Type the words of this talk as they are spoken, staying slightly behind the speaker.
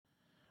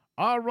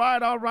All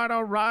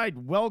right.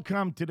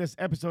 Welcome to this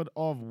episode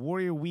of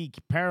Warrior Week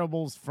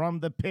Parables from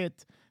the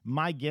Pit.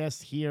 My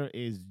guest here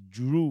is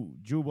Drew.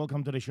 Drew,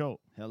 welcome to the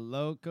show.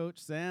 Hello, Coach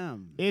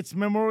Sam. It's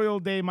Memorial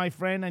Day, my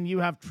friend, and you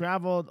have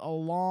traveled a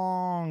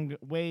long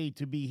way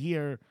to be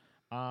here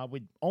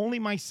with only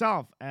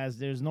myself, as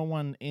there's no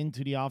one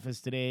into the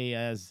office today,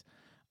 as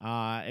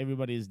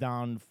everybody is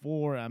down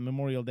for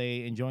Memorial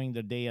Day, enjoying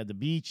their day at the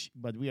beach.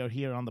 But we are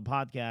here on the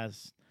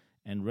podcast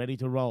and ready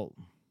to roll.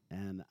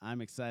 And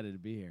I'm excited to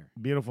be here.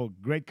 Beautiful.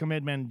 Great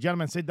commitment.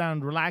 Gentlemen, sit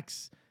down,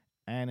 relax,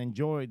 and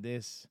enjoy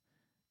this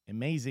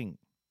amazing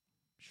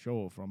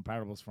show from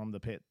Parables from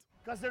the Pit.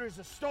 Because there is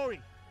a story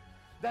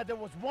that there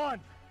was one,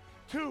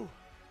 two,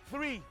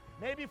 three,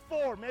 maybe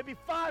four, maybe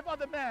five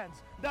other men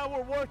that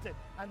were worth it.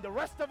 And the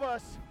rest of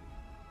us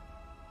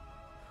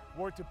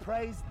were to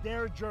praise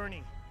their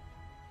journey.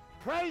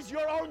 Praise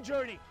your own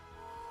journey.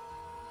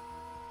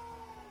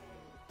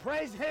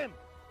 Praise him.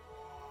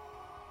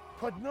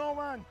 Put no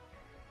one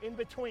in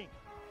between.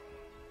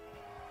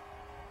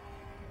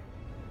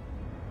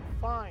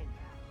 Find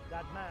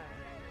that man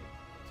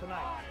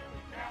tonight. I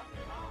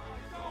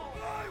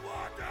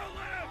want to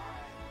live!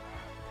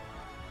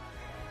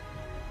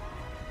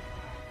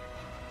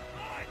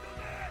 I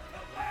demand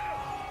to live!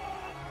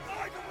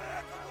 I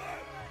demand to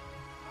live!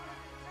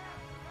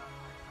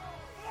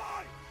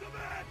 I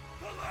demand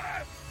to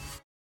live!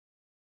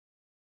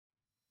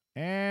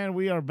 And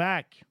we are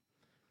back.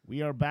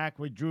 We are back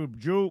with Drew.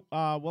 Drew,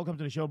 welcome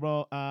to the show,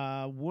 bro.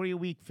 Warrior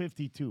Week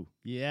 52.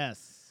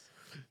 Yes.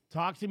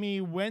 Talk to me.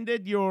 When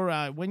did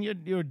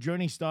your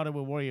journey started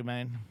with Warrior,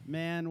 man?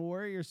 Man,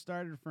 Warrior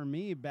started for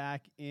me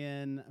back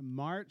in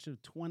March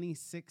of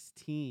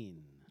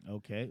 2016.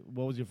 Okay.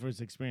 What was your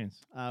first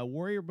experience?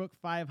 Warrior Book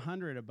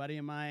 500, a buddy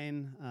of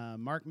mine,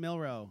 Mark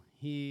Milrow,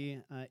 he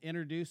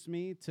introduced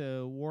me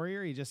to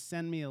Warrior. He just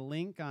sent me a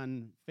link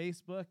on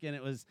Facebook, and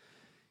it was,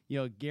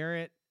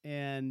 Garrett,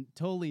 and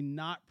totally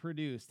not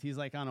produced. He's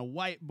like on a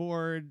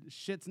whiteboard,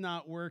 shit's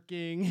not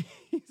working.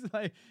 He's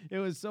like, it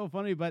was so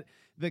funny, but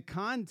the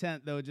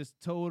content though just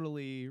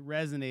totally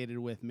resonated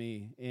with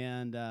me.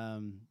 And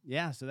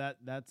so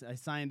that's I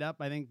signed up.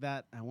 I think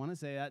that I want to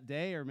say that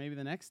day or maybe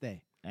the next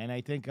day. And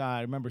I think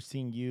I remember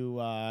seeing you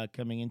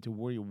coming into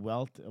Warrior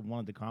Wealth at one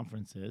of the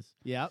conferences.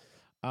 Yep.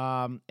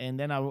 And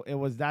then it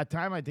was that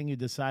time I think you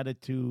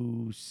decided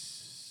to,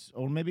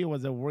 or maybe it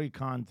was a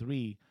WarriorCon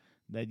 3.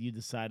 That you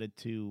decided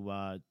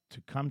to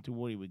come to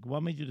Warrior Week.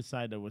 What made you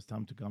decide that it was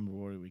time to come to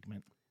Warrior Week,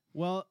 man?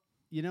 Well,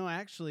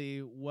 actually,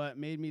 what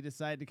made me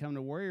decide to come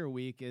to Warrior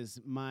Week is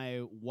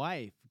my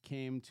wife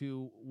came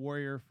to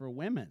Warrior for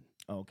Women.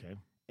 Okay.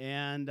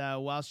 And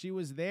while she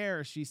was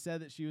there, she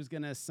said that she was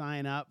going to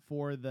sign up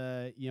for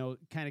the,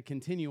 kind of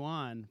continue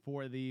on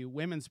for the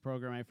women's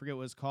program. I forget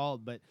what it was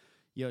called, but,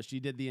 she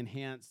did the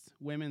enhanced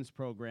women's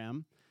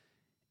program.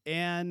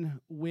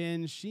 And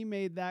when she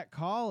made that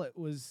call, it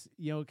was,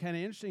 kind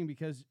of interesting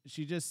because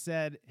she just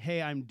said,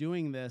 hey, I'm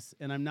doing this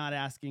and I'm not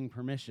asking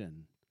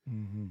permission.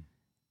 Mm-hmm.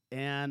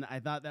 And I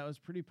thought that was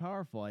pretty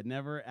powerful. I'd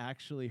never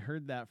actually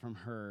heard that from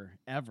her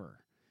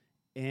ever.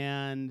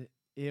 And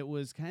it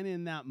was kind of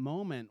in that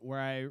moment where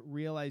I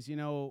realized,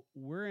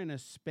 we're in a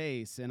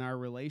space in our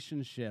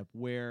relationship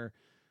where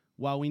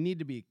while we need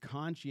to be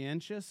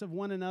conscientious of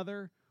one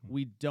another,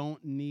 we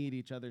don't need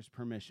each other's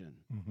permission.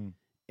 Mm-hmm.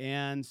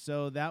 And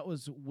so that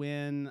was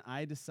when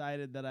I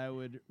decided that I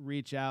would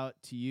reach out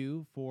to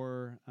you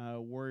for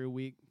Warrior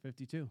Week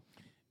 52.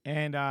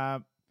 And,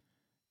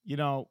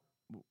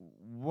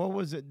 what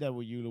was it that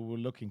you were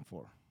looking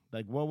for?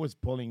 Like, what was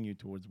pulling you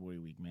towards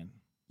Warrior Week, man?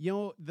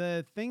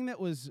 The thing that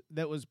was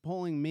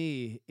pulling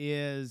me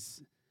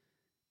is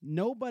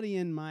nobody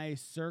in my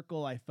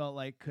circle I felt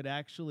like could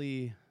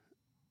actually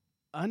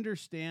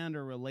understand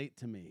or relate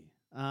to me.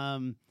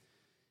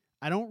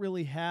 I don't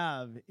really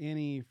have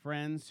any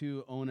friends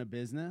who own a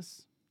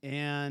business.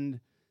 And,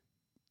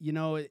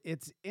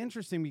 it's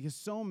interesting because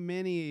so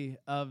many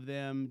of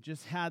them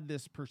just had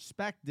this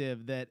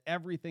perspective that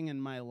everything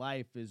in my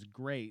life is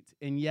great.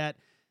 And yet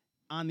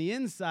on the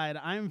inside,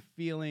 I'm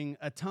feeling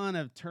a ton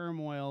of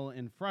turmoil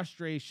and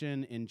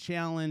frustration and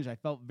challenge. I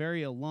felt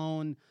very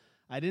alone.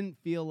 I didn't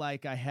feel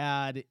like I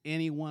had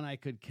anyone I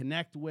could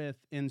connect with.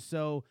 And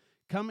so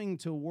coming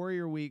to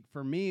Warrior Week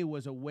for me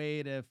was a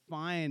way to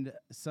find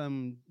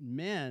some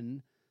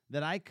men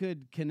that I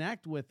could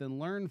connect with and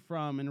learn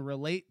from and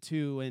relate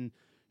to and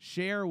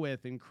share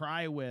with and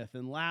cry with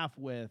and laugh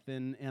with.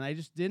 And I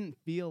just didn't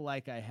feel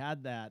like I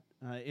had that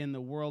in the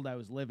world I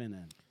was living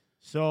in.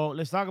 So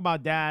let's talk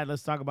about that.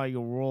 Let's talk about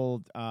your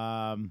world.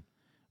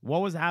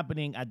 What was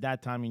happening at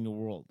that time in your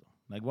world?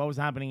 Like, what was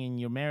happening in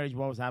your marriage?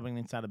 What was happening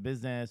inside of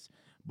business?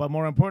 But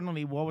more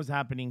importantly, what was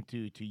happening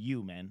to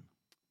you, man?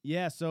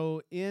 Yeah,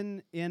 so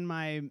in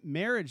my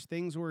marriage,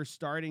 things were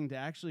starting to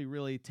actually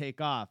really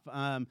take off.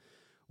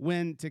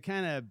 When to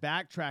kind of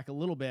backtrack a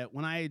little bit,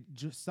 when I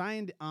just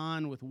signed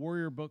on with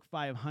Warrior Book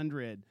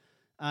 500,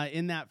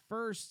 in that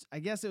first, I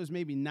guess it was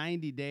maybe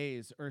 90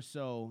 days or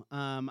so,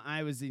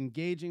 I was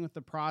engaging with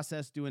the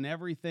process, doing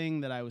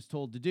everything that I was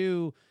told to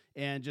do,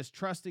 and just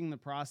trusting the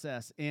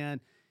process. And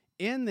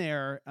in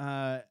there,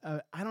 I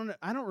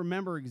don't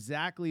remember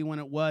exactly when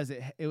it was.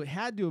 It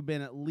had to have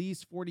been at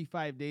least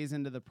 45 days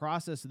into the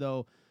process,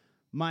 though.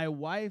 My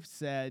wife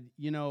said,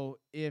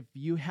 if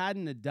you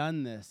hadn't have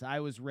done this, I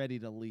was ready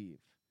to leave.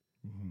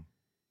 Mm-hmm.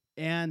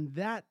 And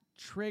that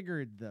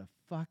triggered the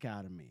fuck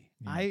out of me.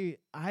 Yeah.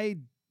 I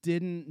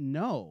didn't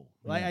know.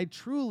 Like, Yeah. I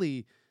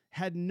truly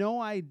had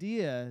no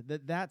idea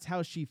that that's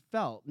how she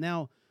felt.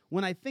 Now,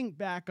 when I think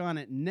back on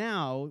it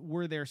now,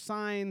 were there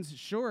signs?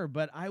 Sure,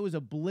 but I was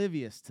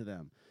oblivious to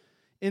them.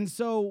 And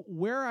so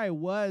where I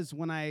was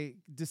when I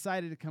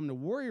decided to come to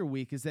Warrior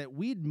Week is that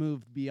we'd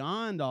moved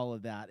beyond all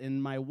of that.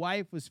 And my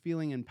wife was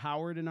feeling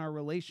empowered in our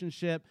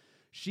relationship.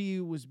 She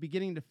was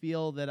beginning to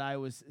feel that I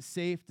was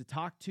safe to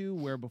talk to,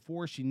 where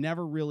before she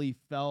never really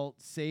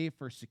felt safe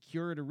or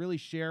secure to really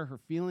share her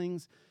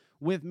feelings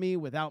with me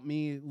without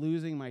me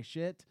losing my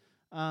shit.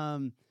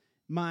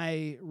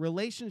 My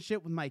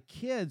relationship with my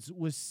kids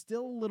was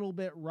still a little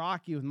bit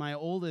rocky with my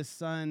oldest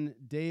son,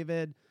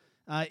 David.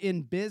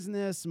 In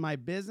business, my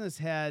business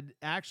had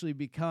actually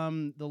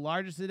become the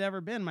largest it had ever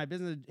been. My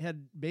business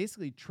had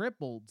basically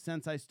tripled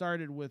since I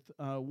started with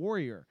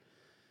Warrior.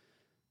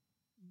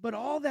 But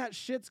all that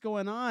shit's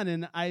going on,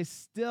 and I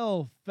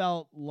still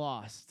felt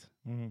lost.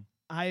 Mm-hmm.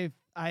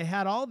 I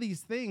had all these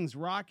things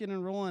rocking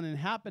and rolling and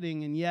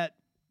happening, and yet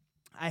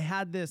I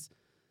had this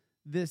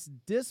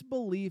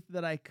disbelief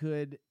that I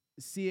could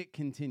see it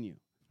continue.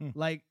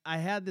 Like, I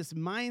had this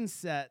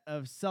mindset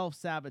of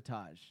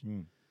self-sabotage.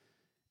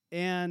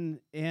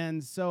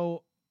 And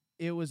so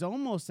it was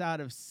almost out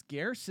of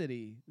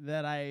scarcity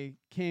that I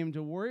came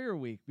to Warrior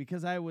Week,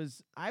 because I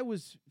was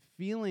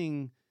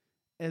feeling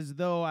as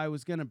though I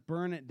was going to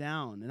burn it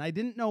down. And I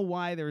didn't know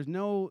why. There was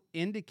no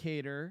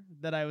indicator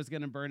that I was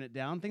going to burn it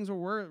down. Things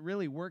were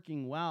really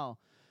working well,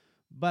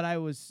 but I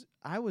was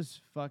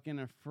fucking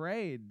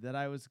afraid that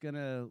I was going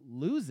to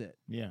lose it.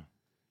 Yeah.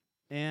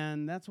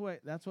 And that's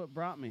what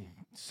brought me.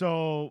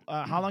 So,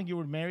 how long you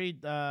were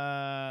married?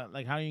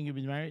 Like, how long you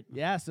been married?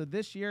 Yeah, so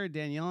this year,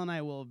 Danielle and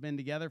I will have been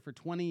together for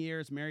 20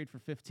 years, married for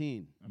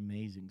 15.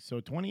 Amazing. So,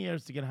 20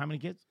 years to get how many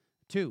kids?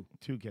 2.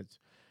 2 kids.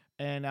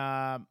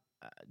 And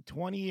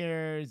 20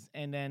 years,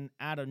 and then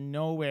out of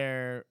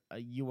nowhere,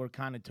 you were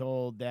kind of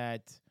told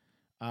that,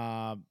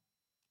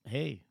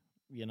 hey,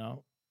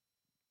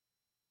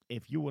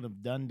 if you would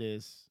have done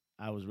this,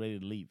 I was ready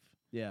to leave.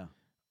 Yeah.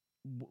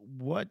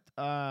 What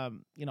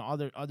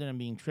other than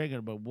being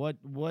triggered, but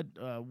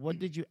what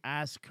did you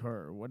ask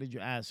her? What did you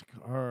ask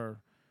her?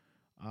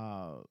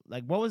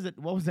 Like, what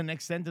was the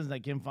next sentence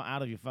that came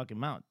out of your fucking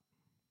mouth?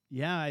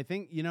 Yeah, I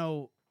think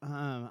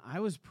I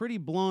was pretty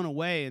blown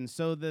away, and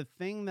so the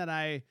thing that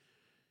I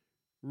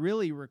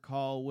really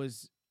recall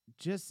was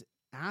just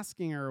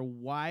asking her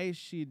why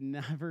she'd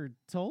never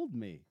told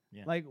me.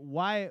 Yeah. Like,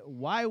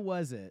 why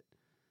was it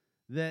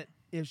that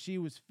if she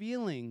was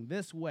feeling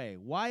this way,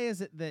 why is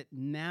it that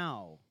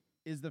now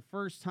is the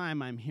first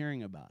time I'm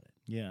hearing about it?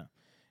 Yeah.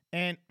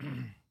 And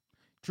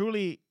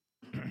truly,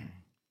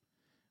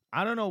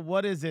 I don't know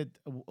what is it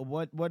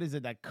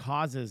that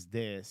causes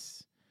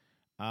this,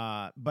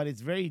 but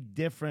it's very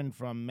different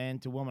from man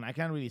to woman. I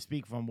can't really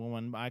speak from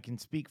woman, but I can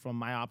speak from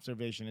my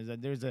observation, is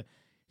that there's a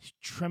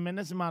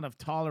tremendous amount of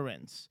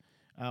tolerance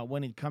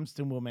when it comes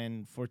to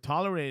women for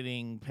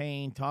tolerating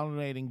pain,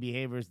 tolerating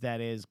behaviors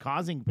that is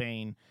causing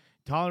pain,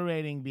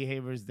 tolerating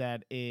behaviors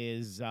that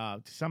is,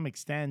 to some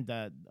extent,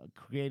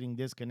 creating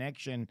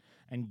disconnection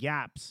and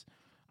gaps.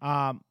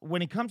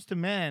 When it comes to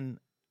men,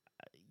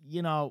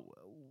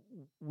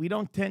 we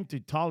don't tend to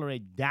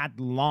tolerate that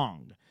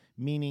long,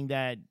 meaning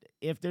that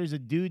if there's a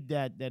dude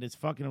that is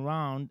fucking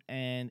around,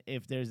 and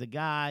if there's a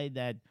guy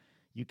that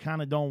you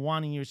kind of don't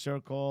want in your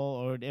circle,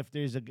 or if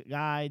there's a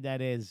guy that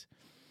is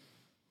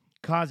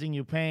causing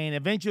you pain,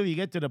 eventually you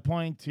get to the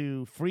point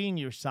to freeing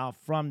yourself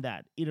from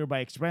that, either by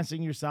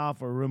expressing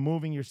yourself or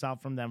removing yourself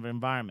from that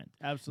environment.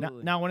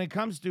 Absolutely. Now when it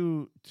comes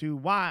to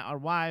our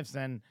wives,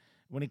 and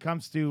when it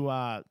comes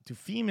to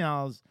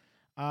females,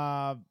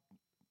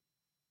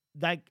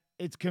 like,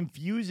 it's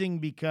confusing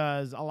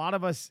because a lot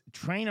of us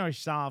train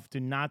ourselves to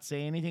not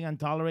say anything and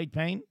tolerate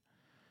pain,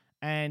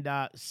 and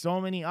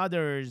so many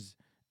others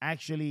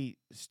actually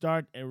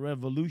start a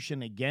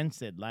revolution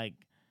against it, like,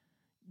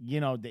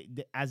 they,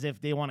 as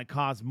if they want to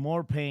cause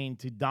more pain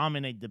to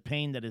dominate the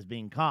pain that is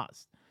being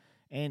caused.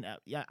 And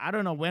yeah, I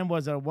don't know when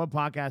was or what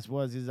podcast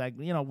was. Is like,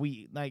 we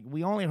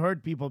only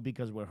hurt people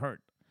because we're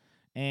hurt,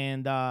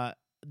 and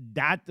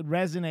that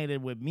resonated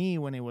with me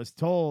when it was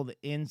told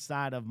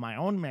inside of my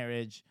own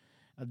marriage.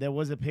 There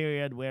was a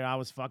period where I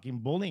was fucking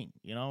bullying.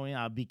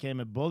 I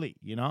became a bully.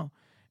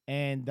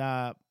 And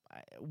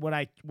what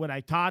I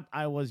thought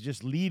I was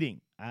just leading.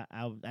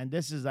 And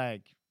this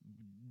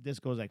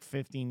goes like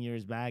 15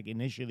 years back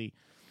initially.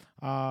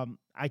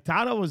 I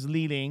thought I was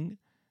leading,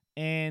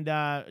 and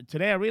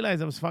today I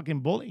realized I was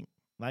fucking bullying.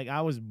 Like,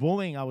 I was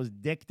bullying, I was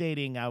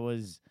dictating, I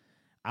was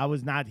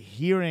not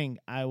hearing,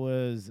 I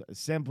was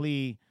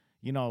simply,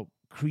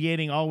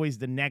 creating always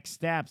the next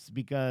steps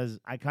because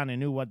I kind of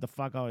knew what the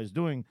fuck I was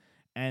doing,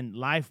 and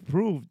life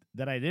proved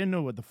that I didn't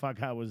know what the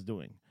fuck I was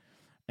doing.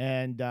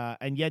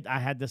 and yet I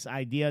had this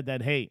idea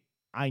that, hey,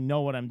 I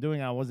know what I'm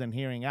doing. I wasn't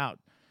hearing out.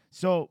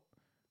 So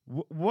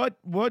what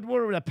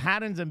were the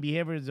patterns and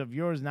behaviors of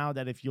yours now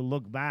that, if you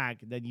look back,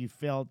 that you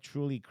felt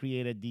truly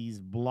created these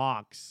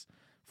blocks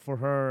for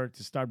her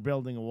to start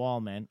building a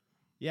wall, man?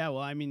 Yeah,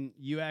 well, I mean,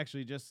 you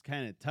actually just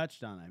kind of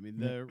touched on it. I mean,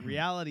 the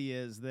reality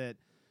is that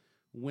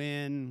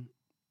when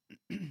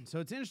so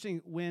it's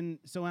interesting when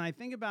I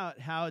think about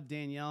how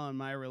Danielle and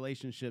my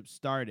relationship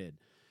started,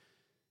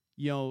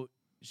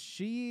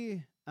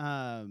 she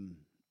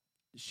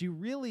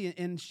really,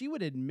 and she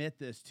would admit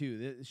this too,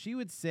 that she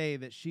would say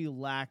that she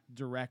lacked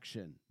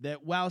direction,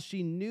 that while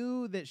she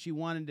knew that she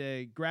wanted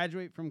to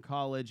graduate from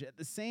college, at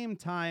the same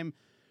time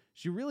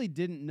she really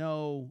didn't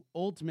know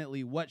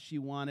ultimately what she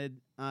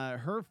wanted.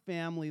 Her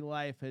family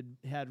life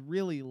had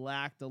really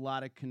lacked a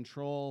lot of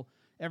control.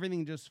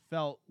 Everything just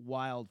felt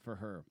wild for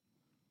her.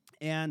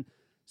 And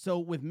so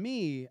with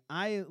me,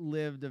 I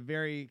lived a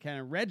very kind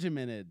of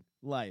regimented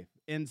life.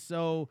 And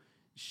so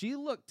she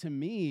looked to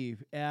me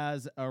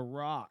as a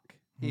rock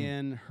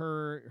in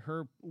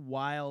her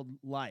wild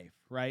life,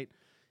 right?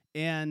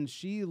 And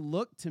she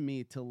looked to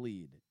me to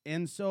lead.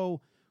 And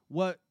so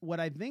what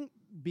I think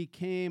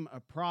became a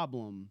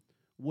problem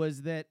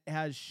was that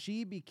as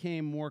she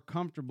became more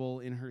comfortable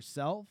in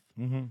herself,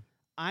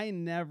 I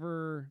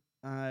never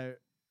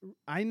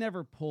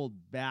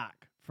pulled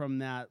back from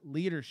that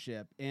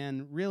leadership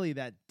and really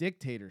that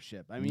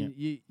dictatorship. I mean,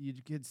 you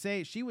could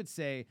say, she would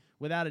say,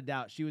 without a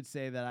doubt, she would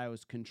say that I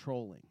was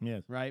controlling.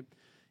 Yes. Right.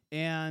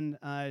 And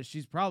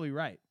she's probably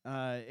right.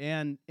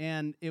 And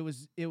it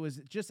was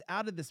just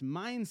out of this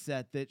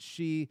mindset that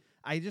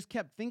I just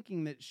kept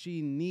thinking that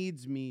she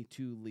needs me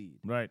to lead.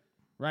 Right.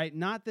 Right.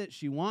 Not that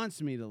she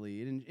wants me to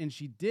lead, and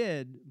she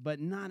did, but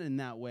not in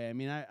that way. I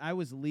mean, I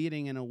was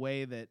leading in a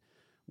way that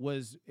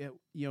was,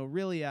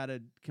 really out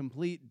of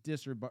complete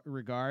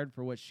disregard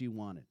for what she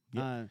wanted.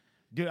 Yeah.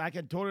 Dude, I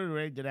can totally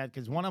relate to that,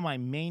 because one of my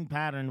main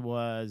pattern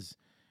was,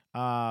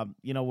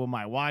 with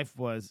my wife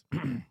was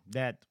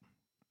that,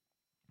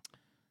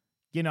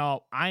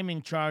 I'm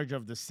in charge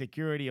of the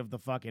security of the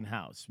fucking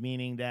house,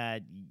 meaning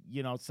that,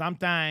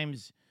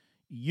 sometimes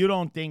you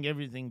don't think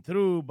everything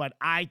through, but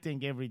I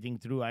think everything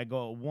through. I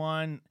go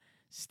one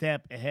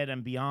step ahead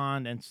and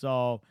beyond. And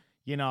so,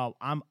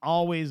 I'm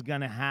always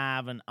going to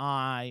have an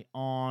eye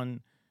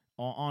on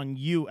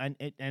you. And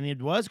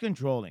it was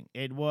controlling.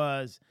 It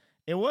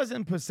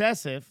wasn't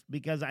possessive,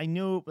 because I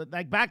knew,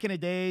 like, back in the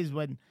days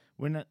when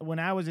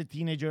I was a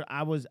teenager,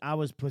 I was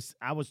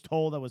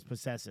told I was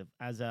possessive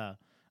as a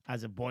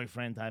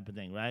boyfriend type of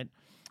thing, right?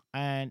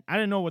 And I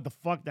didn't know what the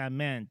fuck that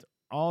meant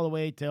all the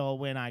way till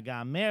when I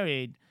got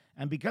married.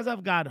 And because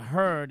I've got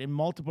hurt in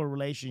multiple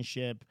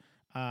relationship,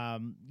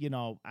 as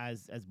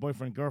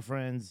boyfriend,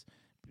 girlfriends,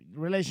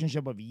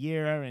 relationship of a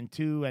year and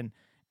two, and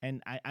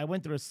I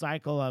went through a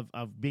cycle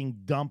of being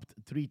dumped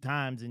 3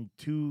 times in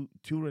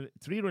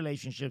three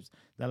relationships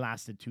that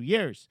lasted 2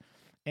 years.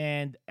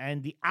 And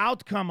the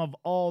outcome of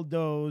all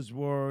those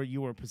were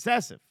you were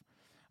possessive.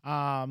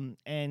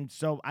 And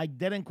so I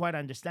didn't quite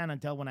understand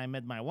until when I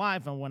met my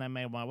wife. And when I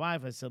met my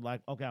wife, I said,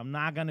 like, okay, I'm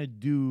not gonna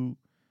do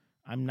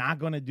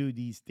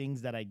these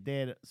things that I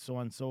did, so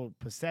and so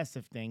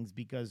possessive things,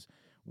 because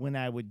when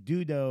I would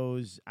do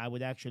those, I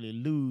would actually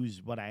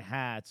lose what I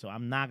had. So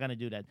I'm not gonna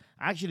do that.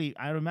 Actually,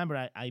 I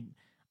remember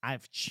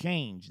I've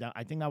changed.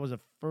 I think that was the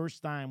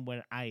first time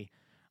where I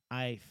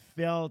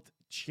felt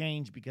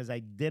change, because I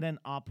didn't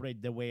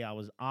operate the way I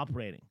was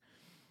operating.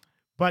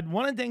 But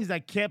one of the things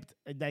that kept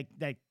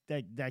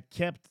that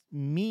kept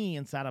me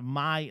inside of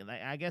my,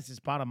 I guess it's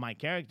part of my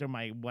character,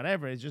 my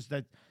whatever, is just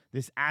that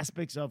this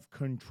aspects of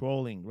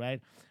controlling, right?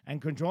 And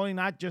controlling,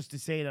 not just to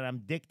say that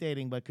I'm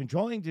dictating, but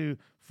controlling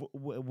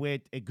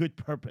with a good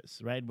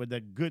purpose, right? With a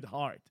good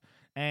heart.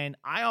 And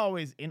I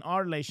always, in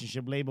our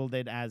relationship, labeled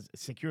it as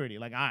security.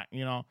 Like, I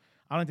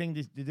don't think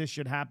this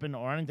should happen,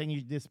 or I don't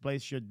think this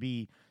place should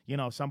be,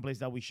 someplace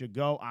that we should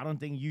go. I don't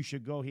think you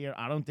should go here.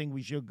 I don't think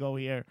we should go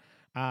here.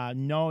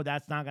 No,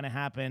 that's not going to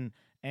happen.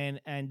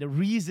 And the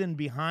reason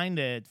behind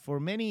it for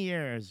many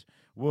years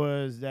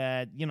was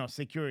that,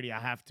 security, I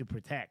have to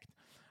protect.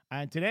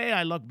 And today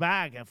I look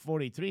back at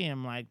 43,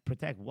 I'm like,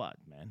 protect what,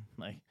 man?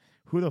 Like,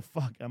 who the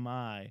fuck am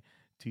I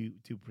to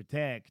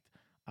protect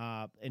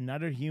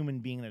another human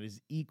being that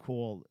is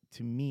equal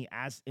to me,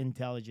 as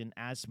intelligent,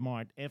 as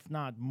smart, if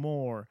not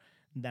more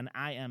than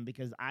I am?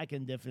 Because I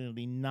can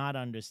definitely not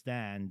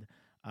understand,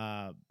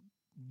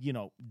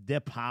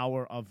 the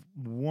power of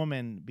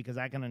woman, because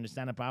I can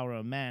understand the power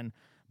of man,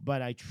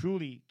 but I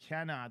truly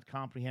cannot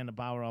comprehend the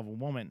power of a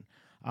woman.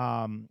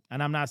 And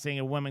I'm not saying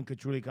a woman could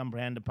truly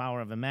comprehend the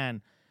power of a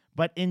man.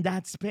 But in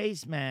that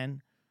space,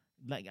 man,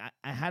 like,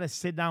 I had to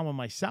sit down with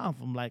myself.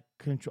 I'm like,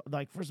 control.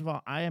 Like, first of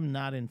all, I am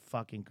not in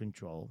fucking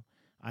control.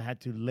 I had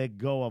to let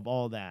go of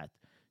all that.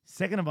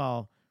 Second of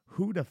all,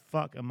 who the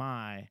fuck am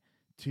I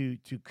to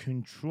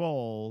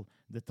control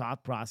the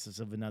thought process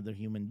of another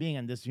human being?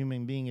 And this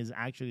human being is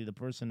actually the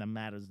person that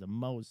matters the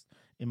most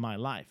in my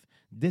life.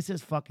 This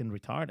is fucking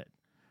retarded.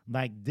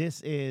 Like,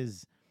 this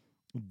is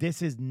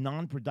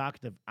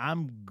non-productive.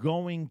 I'm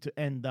going to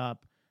end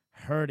up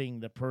hurting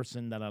the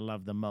person that I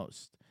love the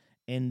most.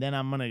 And then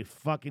I'm going to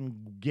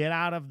fucking get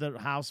out of the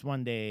house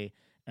one day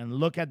and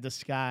look at the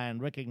sky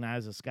and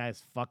recognize the sky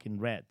is fucking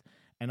red.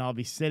 And I'll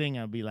be sitting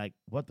and I'll be like,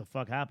 what the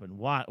fuck happened?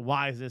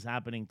 Why is this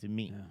happening to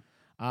me?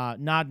 Yeah.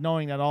 Not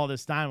knowing that all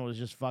this time I was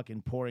just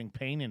fucking pouring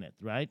pain in it,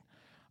 right?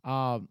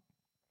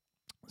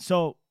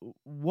 So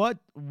what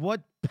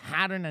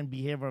pattern and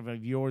behavior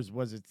of yours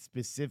was it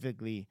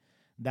specifically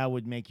that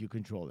would make you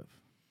controlling?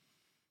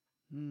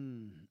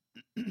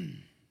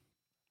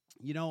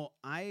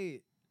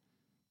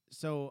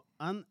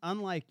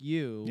 Unlike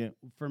you, Yeah.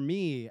 for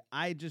me,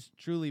 I just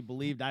truly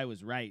believed I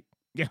was right.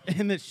 Yeah.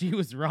 And that she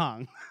was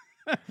wrong.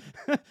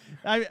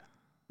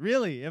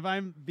 If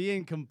I'm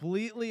being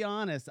completely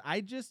honest,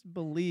 I just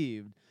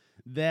believed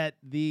that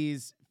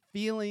these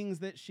feelings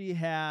that she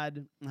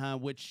had,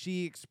 which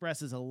she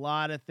expresses a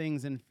lot of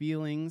things and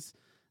feelings,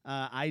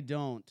 I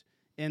don't.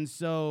 And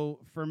so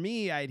for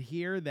me, I'd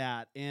hear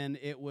that and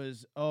it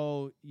was,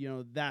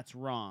 that's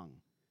wrong.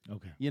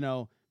 Okay.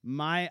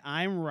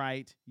 I'm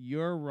right,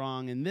 you're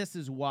wrong, and this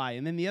is why.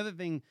 And then the other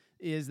thing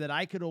is that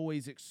I could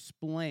always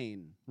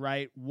explain,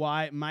 right,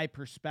 why my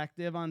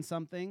perspective on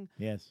something.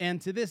 Yes.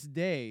 And to this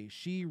day,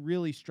 she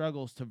really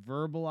struggles to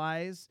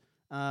verbalize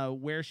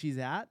where she's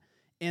at.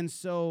 And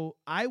so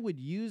I would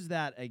use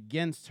that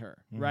against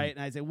her, right?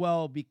 And I'd say,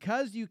 well,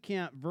 because you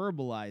can't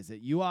verbalize it,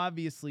 you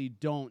obviously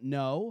don't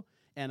know.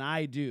 And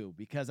I do,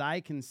 because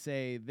I can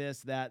say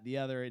this, that, the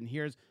other, and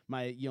here's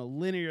my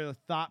linear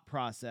thought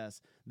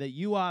process that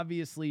you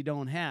obviously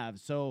don't have.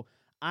 So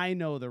I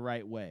know the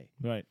right way.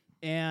 Right.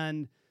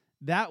 And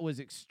that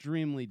was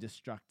extremely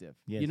destructive.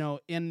 Yes.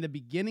 In the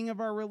beginning of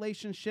our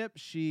relationship,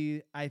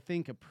 she, I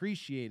think,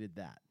 appreciated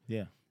that.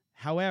 Yeah.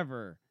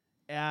 However,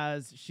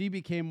 as she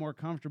became more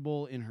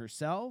comfortable in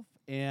herself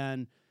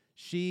and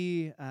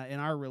she in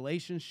our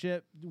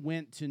relationship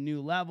went to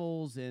new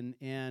levels and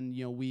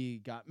we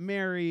got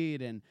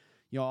married and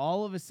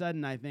all of a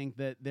sudden I think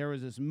that there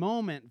was this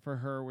moment for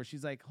her where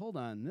she's like, hold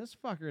on, this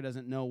fucker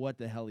doesn't know what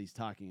the hell he's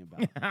talking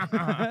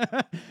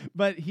about.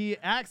 But he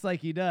acts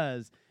like he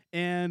does,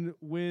 and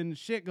when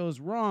shit goes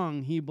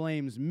wrong he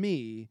blames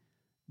me,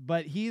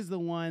 but he's the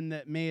one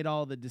that made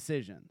all the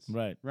decisions.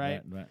 Right.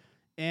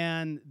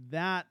 And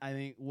that I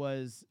think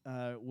was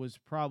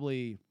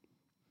probably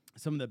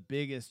some of the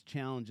biggest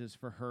challenges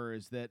for her,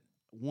 is that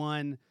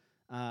one,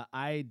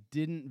 I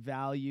didn't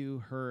value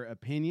her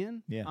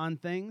opinion on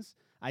things.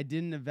 I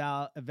didn't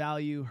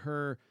value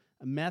her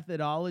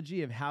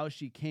methodology of how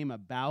she came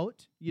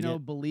about,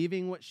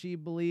 believing what she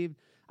believed.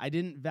 I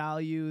didn't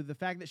value the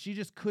fact that she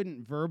just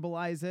couldn't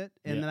verbalize it,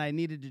 and that I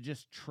needed to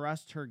just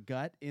trust her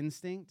gut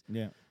instinct.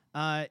 Yeah.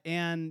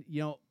 And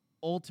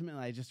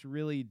ultimately, I just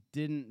really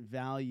didn't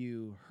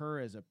value her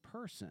as a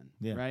person.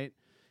 Yeah. Right.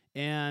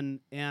 And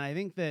I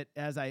think that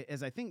as I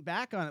think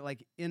back on it,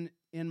 like in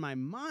my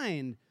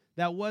mind,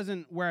 that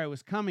wasn't where I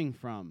was coming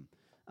from.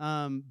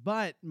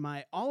 But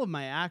all of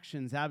my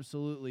actions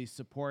absolutely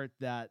support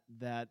that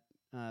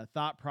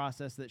thought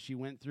process that she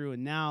went through.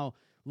 And now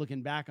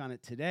looking back on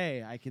it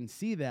today, I can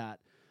see that.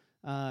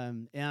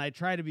 And I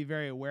try to be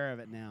very aware of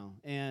it now.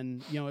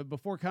 And,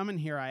 before coming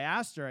here, I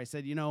asked her, I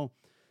said,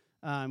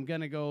 I'm going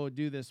to go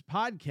do this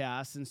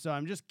podcast. And so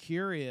I'm just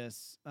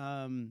curious,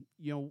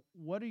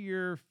 what are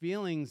your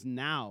feelings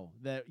now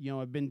that,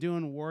 I've been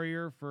doing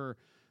Warrior for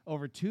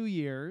over 2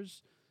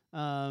 years.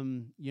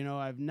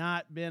 I've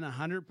not been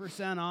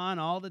 100% on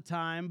all the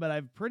time, but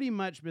I've pretty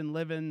much been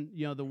living,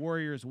 the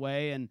Warrior's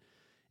way.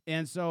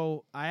 And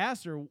so I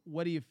asked her,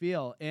 what do you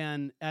feel?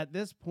 And at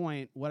this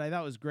point, what I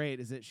thought was great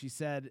is that she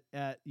said,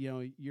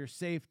 you're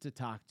safe to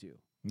talk to.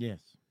 Yes.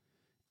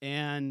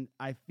 And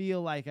I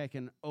feel like I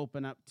can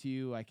open up to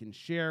you, I can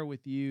share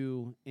with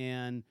you,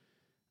 and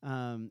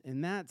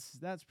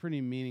that's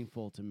pretty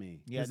meaningful to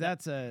me. Yeah,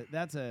 that's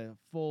a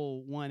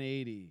full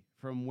 180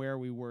 from where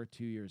we were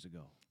 2 years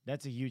ago.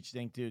 That's a huge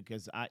thing too,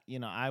 because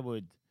I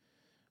would,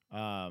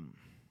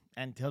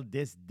 and till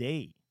this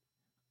day,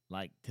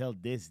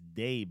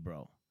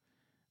 bro,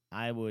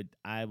 I would,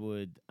 I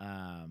would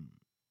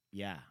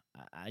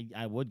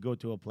go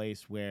to a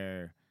place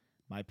where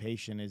my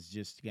patient is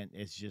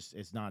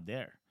it's not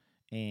there.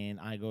 And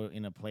I go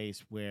in a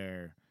place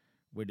where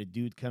the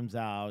dude comes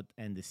out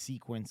and the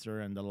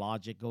sequencer and the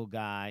logical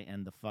guy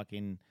and the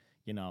fucking,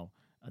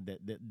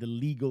 the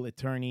legal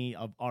attorney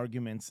of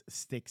arguments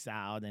sticks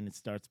out, and it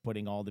starts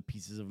putting all the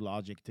pieces of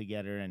logic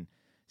together and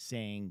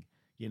saying,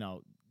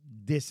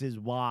 this is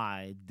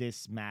why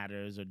this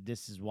matters, or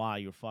this is why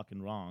you're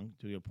fucking wrong,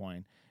 to your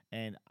point.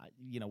 And,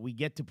 we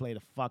get to play the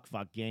fuck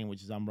game,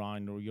 which is I'm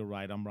wrong, or you're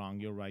right, I'm wrong,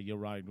 you're right, we're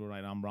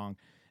right, I'm wrong.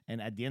 And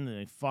at the end of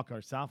the day, fuck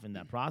ourselves in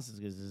that process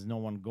because there's no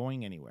one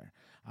going anywhere.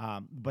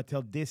 But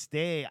till this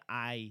day,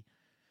 there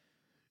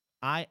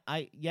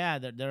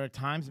are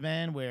times,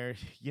 man, where,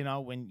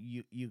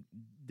 when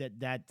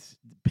that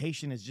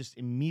patient is just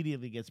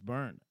immediately gets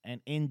burned.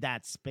 And in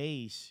that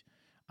space,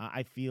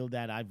 I feel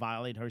that I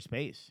violate her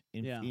space.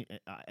 In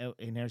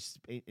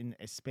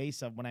a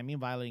space of, when I mean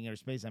violating her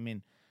space, I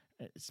mean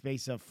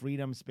space of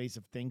freedom, space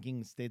of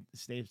thinking,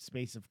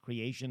 space of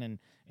creation and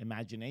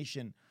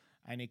imagination.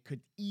 and it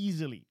could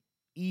easily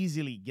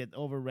get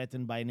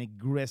overwritten by an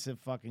aggressive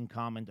fucking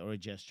comment or a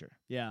gesture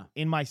Yeah.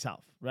 in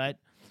myself, right?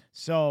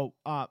 So,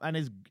 and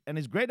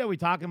it's great that we're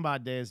talking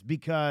about this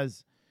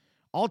because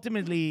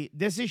ultimately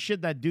this is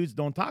shit that dudes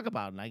don't talk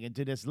about, like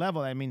into this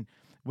level. I mean,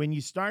 when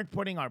you start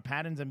putting our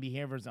patterns and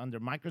behaviors under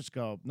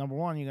microscope, number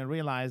one, you're gonna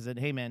realize that,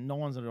 hey man, no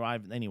one's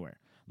arrived anywhere.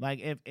 Like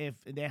if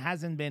there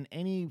hasn't been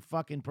any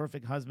fucking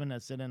perfect husband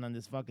that's sitting on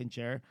this fucking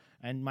chair,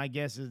 and my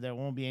guess is there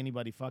won't be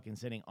anybody fucking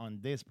sitting on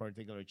this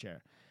particular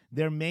chair.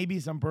 There may be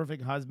some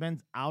perfect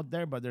husbands out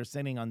there, but they're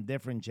sitting on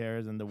different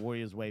chairs in the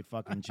Warriors Way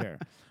fucking chair.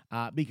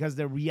 Because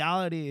the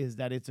reality is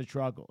that it's a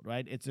struggle,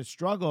 right? It's a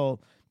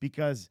struggle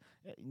because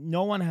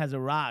no one has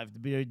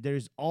arrived.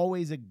 There's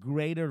always a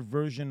greater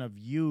version of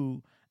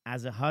you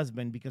as a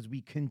husband because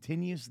we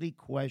continuously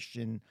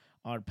question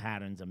our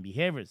patterns and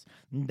behaviors.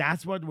 And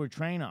that's what we're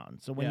trained on.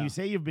 So when Yeah. you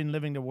say you've been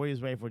living the Warriors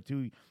Way for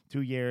two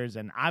years,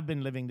 and I've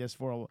been living this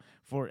for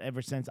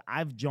ever since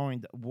I've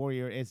joined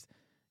Warrior, is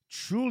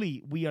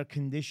truly we are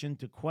conditioned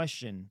to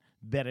question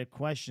better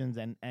questions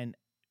and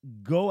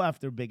go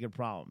after bigger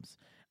problems.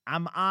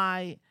 Am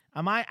I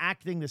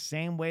acting the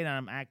same way that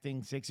I'm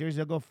acting 6 years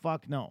ago?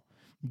 Fuck no.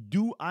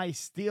 Do I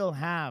still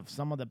have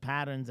some of the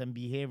patterns and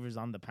behaviors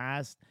on the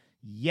past?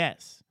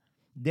 Yes.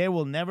 I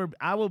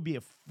will be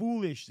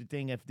foolish to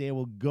think if they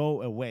will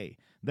go away.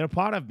 They're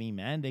part of me,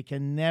 man. They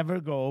can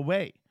never go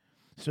away.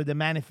 So the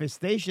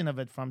manifestation of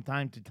it from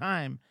time to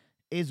time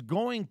is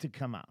going to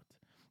come out.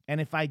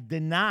 And if I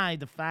deny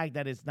the fact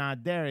that it's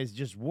not there, it's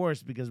just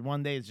worse because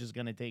one day it's just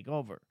going to take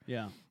over.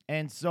 Yeah.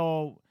 And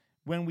so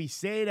when we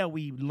say that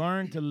we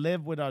learn to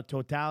live with our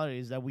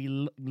totalities, that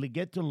we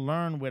get to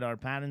learn with our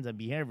patterns and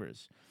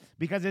behaviors,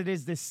 because it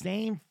is the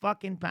same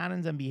fucking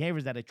patterns and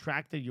behaviors that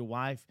attracted your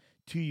wife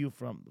to you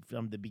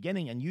from the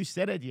beginning. And you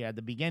said it here at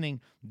the beginning,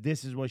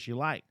 this is what she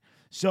liked.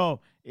 So,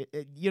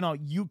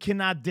 you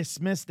cannot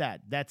dismiss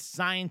that. That's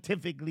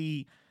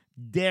scientifically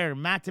there.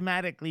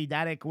 Mathematically,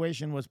 that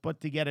equation was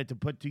put together to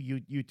put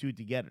you two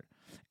together.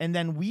 And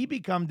then we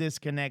become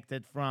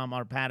disconnected from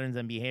our patterns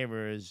and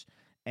behaviors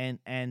and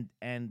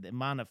the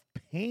amount of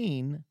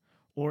pain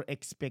or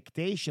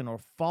expectation or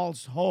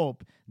false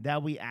hope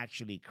that we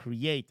actually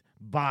create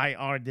by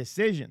our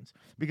decisions.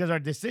 Because our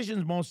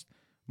decisions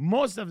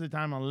most of the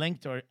time are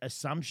linked to our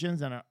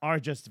assumptions and our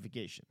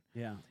justification.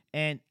 Yeah.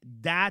 And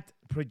that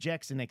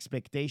projects an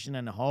expectation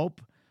and a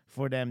hope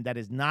for them that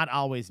is not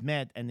always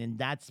met. And in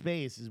that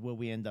space is where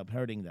we end up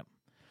hurting them.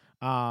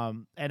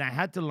 And I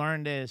had to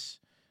learn this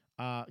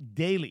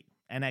daily.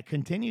 And I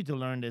continue to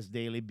learn this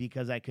daily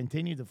because I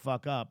continue to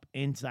fuck up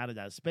inside of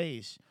that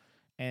space.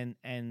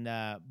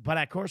 But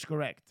I course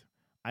correct.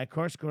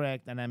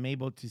 And I'm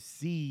able to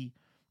see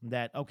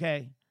that,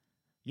 okay,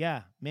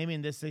 yeah, maybe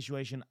in this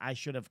situation, I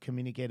should have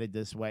communicated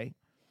this way.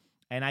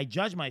 And I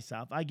judge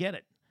myself. I get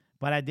it.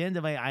 But at the end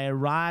of it, I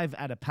arrive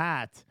at a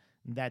path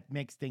that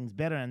makes things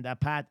better. And that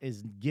path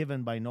is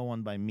given by no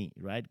one by me,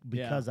 right?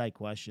 Because I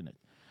question it.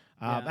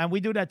 And we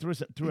do that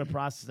through a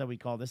process that we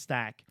call the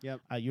stack.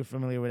 Yep. You're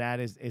familiar with that,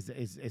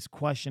 is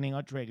questioning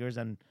our triggers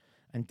and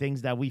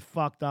things that we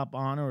fucked up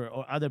on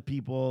or other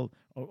people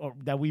or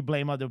that we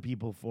blame other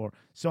people for.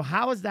 So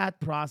how has that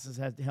process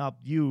has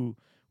helped you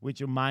with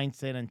your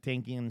mindset and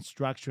thinking and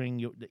structuring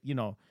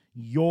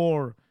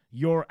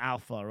your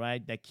alpha,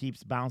 right? That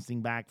keeps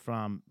bouncing back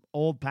from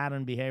old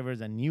pattern behaviors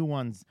and new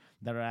ones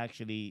that are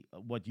actually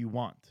what you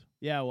want.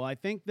 Yeah, well, I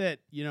think that,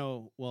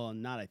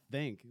 not I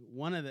think.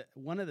 One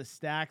of the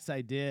stacks I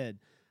did,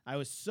 I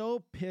was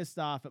so pissed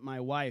off at my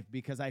wife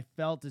because I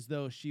felt as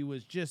though she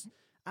was just,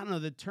 I don't know,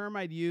 the term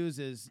I'd use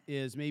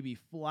is maybe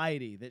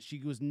flighty, that she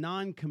was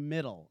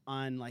non-committal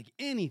on like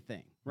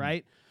anything,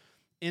 right?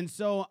 And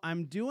so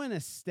I'm doing a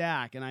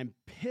stack and I'm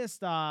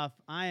pissed off.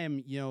 I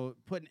am,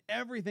 putting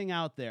everything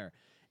out there.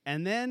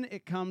 And then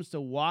it comes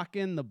to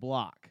walking the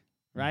block,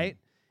 right?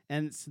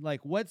 And it's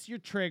like, what's your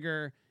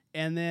trigger?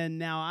 And then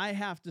now I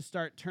have to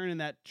start turning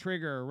that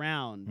trigger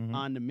around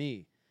onto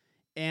me.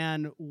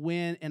 And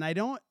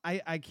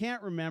I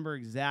can't remember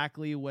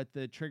exactly what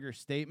the trigger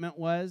statement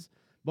was,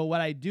 but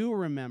what I do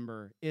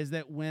remember is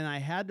that when I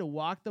had to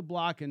walk the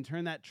block and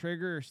turn that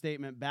trigger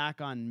statement back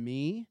on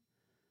me,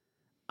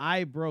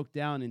 I broke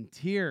down in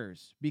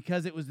tears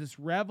because it was this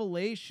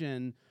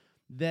revelation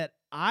that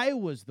I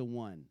was the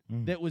one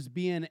that was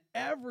being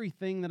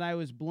everything that I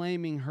was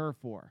blaming her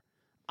for.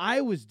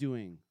 I was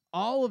doing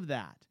all of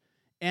that.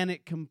 And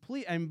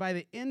by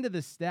the end of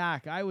the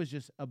stack, I was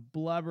just a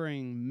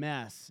blubbering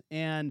mess.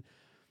 And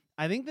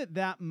I think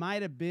that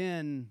might have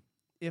been,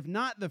 if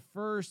not the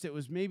first, it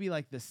was maybe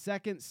like the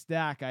second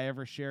stack I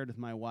ever shared with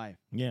my wife.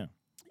 Yeah.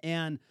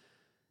 And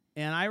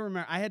I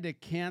remember I had to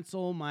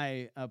cancel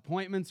my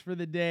appointments for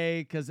the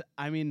day because,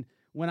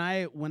 when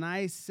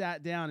I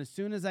sat down, as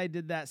soon as I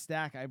did that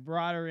stack, I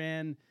brought her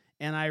in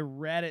and I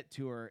read it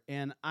to her,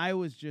 and I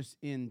was just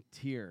in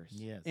tears.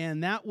 Yes.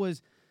 And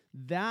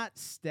that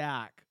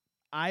stack,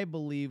 I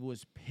believe,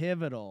 was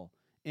pivotal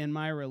in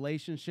my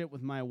relationship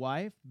with my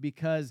wife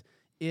because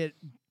it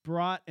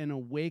brought an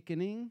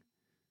awakening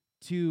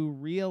to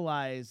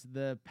realize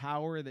the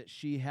power that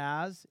she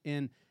has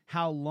in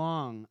how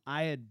long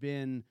I had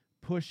been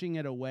pushing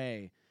it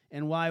away.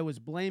 And while I was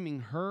blaming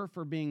her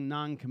for being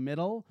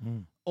non-committal,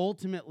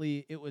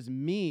 ultimately it was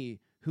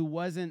me who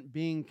wasn't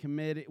being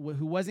committed,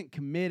 who wasn't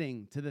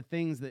committing to the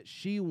things that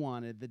she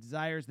wanted, the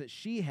desires that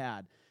she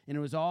had. And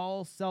it was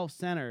all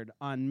self-centered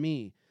on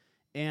me.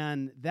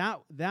 And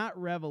that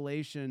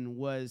revelation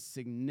was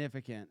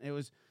significant. It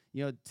was,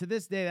 to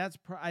this day,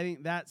 I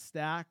think that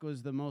stack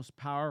was the most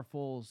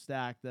powerful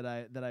stack that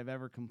I've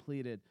ever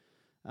completed.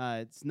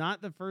 It's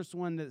not the first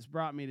one that's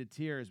brought me to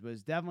tears, but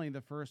it's definitely the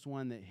first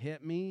one that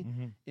hit me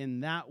in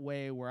that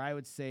way where I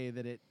would say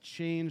that it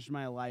changed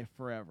my life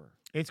forever.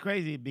 It's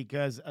crazy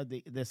because of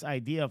this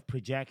idea of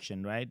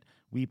projection, right?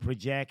 We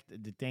project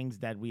the things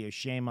that we are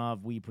ashamed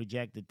of. We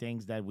project the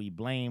things that we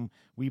blame.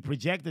 We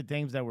project the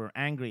things that we're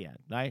angry at,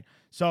 right?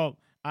 So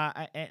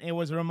and it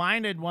was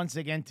reminded once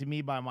again to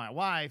me by my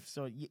wife.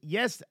 So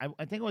yes, I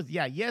think it was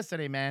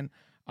yesterday, man.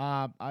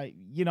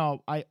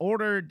 I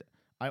ordered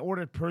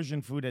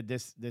Persian food at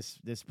this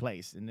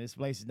place, and this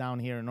place is down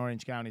here in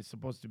Orange County. It's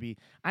supposed to be,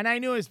 and I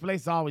knew this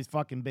place is always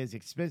fucking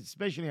busy,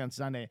 especially on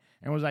Sunday.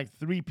 And it was like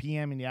 3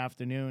 p.m. in the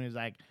afternoon. It's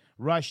like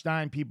rush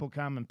time. People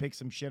come and pick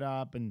some shit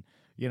up, and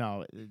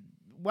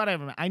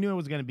whatever. I knew it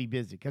was gonna be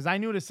busy because I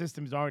knew the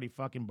system is already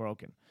fucking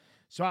broken.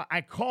 So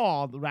I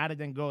called rather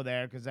than go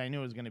there because I knew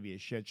it was gonna be a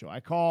shit show. I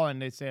called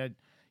and they said,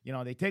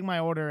 they take my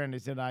order and they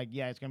said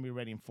it's gonna be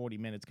ready in 40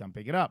 minutes. Come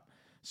pick it up.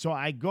 So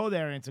I go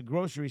there, and it's a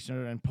grocery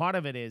store, and part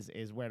of it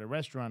is where the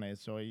restaurant is.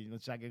 So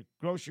it's like a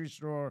grocery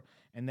store,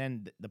 and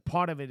then the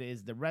part of it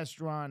is the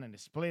restaurant, and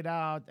it's split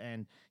out,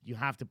 and you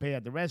have to pay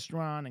at the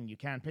restaurant, and you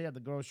can't pay at the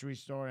grocery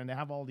store, and they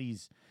have all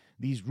these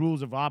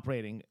rules of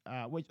operating.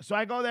 So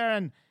I go there,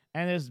 and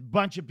there's a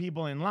bunch of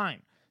people in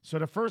line. So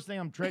the first thing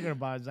I'm triggered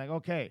about is like,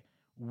 okay,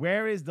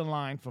 where is the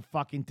line for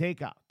fucking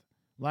takeout?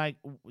 Like,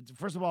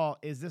 first of all,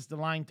 is this the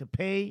line to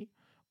pay,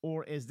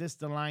 or is this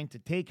the line to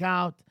take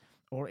out?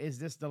 Or is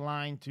this the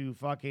line to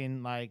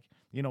fucking,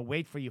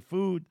 wait for your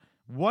food?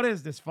 What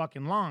is this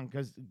fucking line?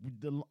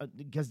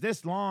 Because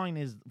this line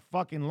is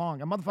fucking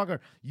long. A motherfucker,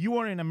 you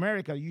are in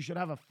America. You should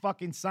have a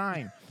fucking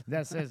sign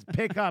that says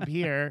pick up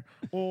here,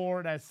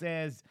 or that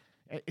says,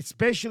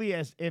 especially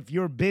as if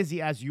you're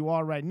busy as you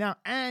are right now,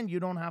 and you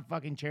don't have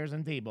fucking chairs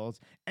and tables,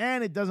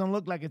 and it doesn't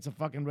look like it's a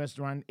fucking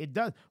restaurant. It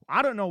does.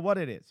 I don't know what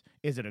it is.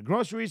 Is it a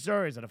grocery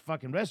store? Is it a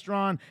fucking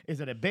restaurant? Is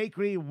it a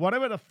bakery?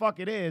 Whatever the fuck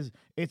it is,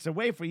 it's a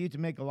way for you to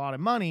make a lot of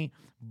money,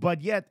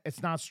 but yet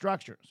it's not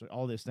structured. So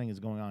all this thing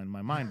is going on in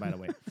my mind, by the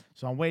way.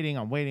 So I'm waiting.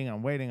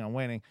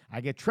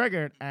 I get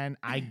triggered, and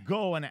I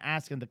go and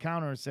ask in the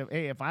counter and say,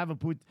 hey, if I have a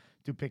food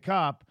to pick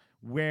up,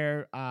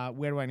 where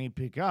do I need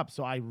to pick up?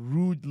 So I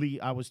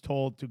was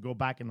told to go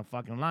back in the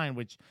fucking line,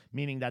 which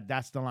meaning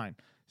that's the line.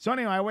 So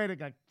anyway, I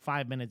waited like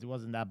 5 minutes. It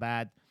wasn't that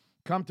bad.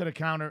 Come to the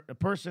counter. The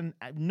person,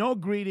 no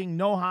greeting,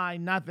 no hi,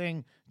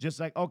 nothing. Just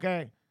like,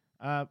 okay,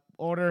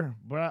 order.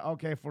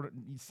 Okay, for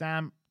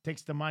Sam,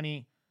 takes the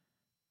money,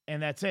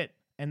 and that's it.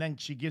 And then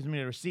she gives me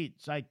the receipt.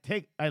 So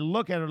I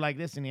look at her like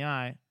this in the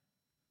eye,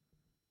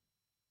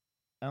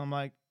 and I'm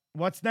like,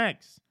 what's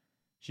next?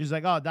 She's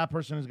like, oh, that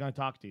person is going to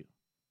talk to you.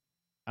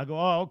 I go,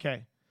 oh,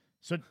 okay.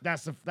 So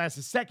that's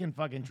the second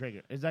fucking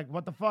trigger. It's like,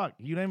 what the fuck?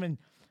 You don't even,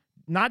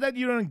 not that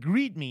you don't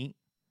greet me,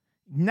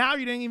 now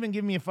you didn't even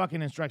give me a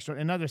fucking instruction.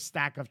 Another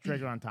stack of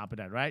trigger on top of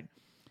that, right?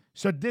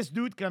 So this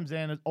dude comes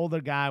in, an older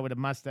guy with a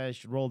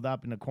mustache rolled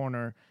up in the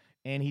corner,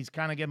 and he's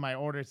kind of getting my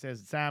order,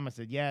 says, Sam, I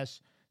said,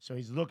 yes. So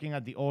he's looking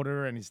at the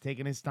order, and he's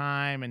taking his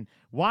time. And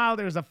while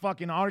there's a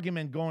fucking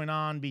argument going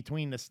on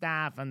between the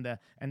staff and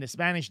the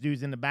Spanish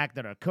dudes in the back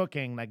that are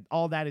cooking, like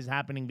all that is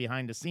happening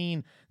behind the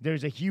scene.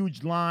 There's a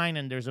huge line,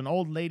 and there's an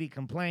old lady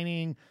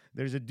complaining.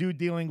 There's a dude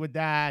dealing with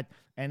that.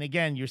 And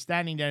again, you're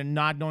standing there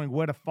not knowing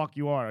where the fuck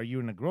you are. Are you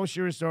in a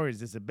grocery store? Is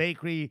this a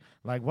bakery?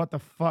 Like, what the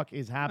fuck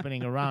is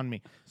happening around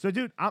me? So,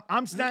 dude,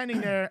 I'm standing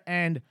there,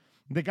 and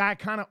the guy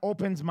kind of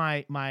opens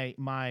my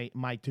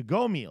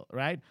to-go meal,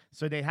 right?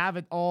 So they have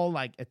it all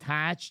like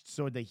attached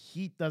so the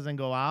heat doesn't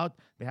go out.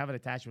 They have it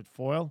attached with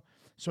foil.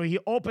 So he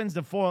opens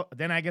the foil.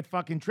 Then I get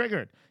fucking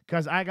triggered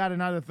because I got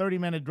another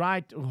 30-minute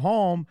drive to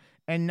home,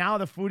 and now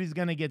the food is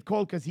going to get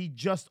cold because he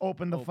just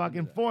opened the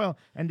fucking foil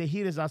and the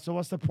heat is out. So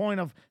what's the point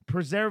of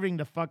preserving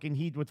the fucking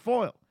heat with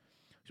foil?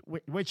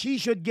 Which he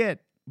should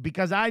get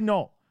because I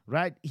know,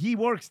 right? He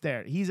works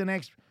there. He's an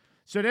expert.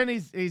 So then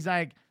he's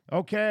like,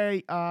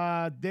 okay,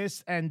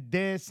 this and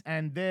this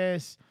and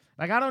this.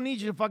 Like, I don't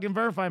need you to fucking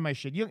verify my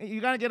shit.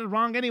 You gotta get it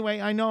wrong anyway.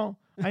 I know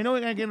you're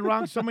gonna get it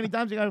wrong so many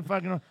times. You gotta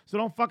fucking, so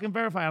don't fucking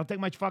verify. I'll take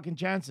my fucking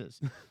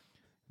chances.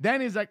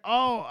 Then he's like,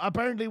 oh,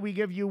 apparently we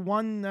give you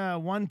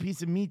one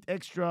piece of meat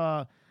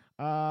extra.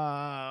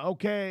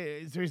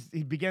 Okay. So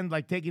he began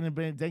like taking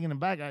it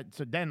back.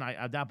 So then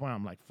at that point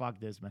I'm like, fuck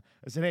this, man.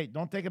 I said, hey,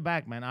 don't take it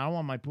back, man. I don't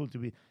want my food to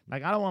be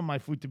like, I don't want my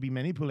food to be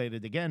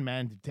manipulated again,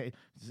 man.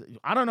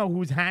 I don't know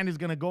whose hand is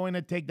gonna go in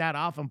and take that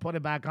off and put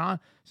it back on.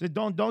 So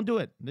don't do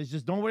it.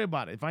 Just don't worry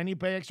about it. If I need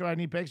pay extra, I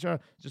need pay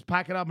extra. Just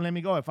pack it up and let me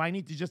go. If I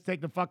need to just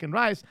take the fucking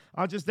rice,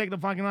 I'll just take the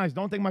fucking rice.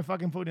 Don't take my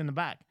fucking food in the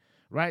back,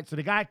 right? So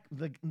the guy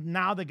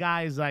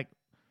is like,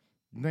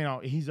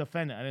 he's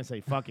offended. I didn't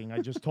say fucking. I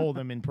just told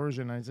him in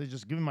Persian. I said,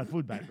 just give me my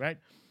food back, right?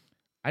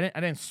 I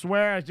didn't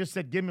swear. I just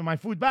said, give me my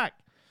food back.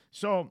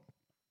 So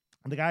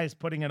the guy is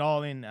putting it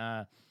all in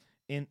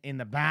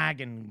the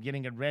bag and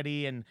getting it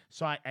ready. And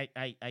so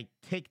I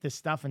take the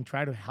stuff and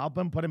try to help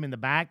him, put him in the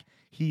bag.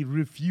 He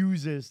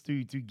refuses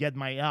to get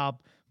my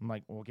help. I'm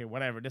like, okay,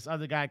 whatever. This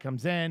other guy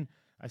comes in.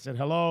 I said,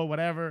 hello,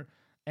 whatever.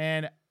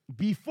 And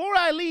before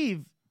I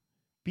leave,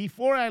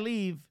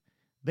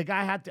 the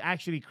guy had to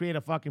actually create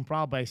a fucking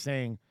problem by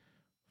saying,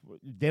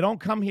 they don't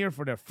come here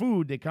for their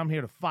food. They come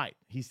here to fight.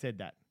 He said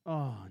that.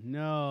 Oh,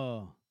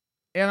 no.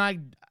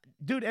 And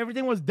dude,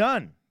 everything was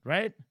done,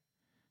 right?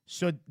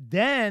 So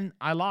then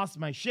I lost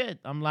my shit.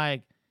 I'm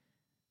like,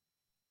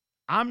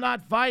 I'm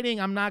not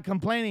fighting. I'm not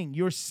complaining.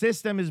 Your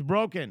system is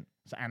broken.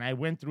 And I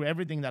went through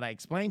everything that I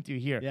explained to you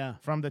here. Yeah.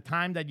 From the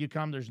time that you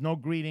come, there's no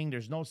greeting.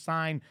 There's no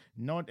sign.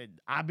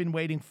 I've been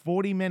waiting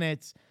 40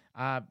 minutes.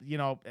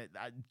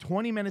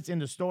 20 minutes in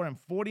the store and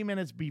 40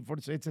 minutes before.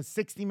 So it's a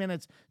 60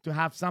 minutes to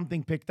have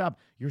something picked up.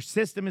 Your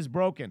system is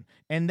broken.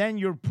 And then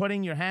you're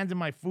putting your hands in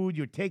my food.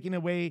 You're taking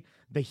away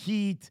the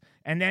heat.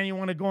 And then you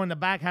want to go in the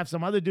back, have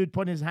some other dude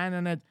put his hand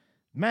in it.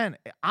 Man,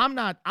 I'm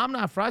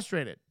not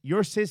frustrated.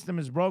 Your system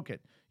is broken.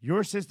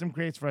 Your system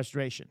creates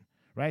frustration.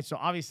 Right? So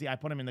obviously I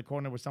put him in the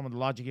corner with some of the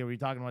logic here. We're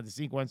talking about the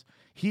sequence.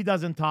 He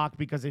doesn't talk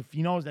because if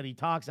he knows that he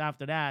talks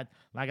after that,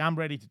 like I'm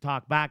ready to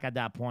talk back at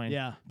that point.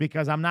 Yeah.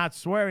 Because I'm not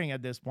swearing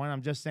at this point.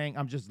 I'm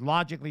just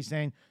logically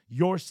saying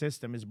your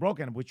system is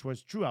broken, which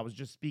was true. I was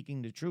just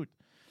speaking the truth.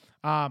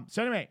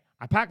 So anyway,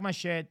 I pack my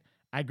shit.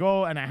 I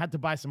go and I had to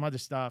buy some other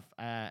stuff.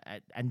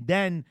 And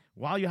then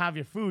while you have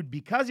your food,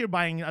 because you're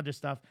buying other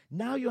stuff,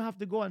 now you have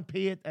to go and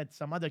pay it at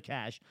some other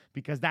cash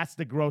because that's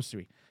the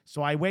grocery.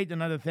 So I wait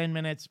another 10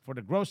 minutes for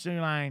the grocery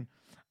line.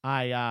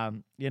 I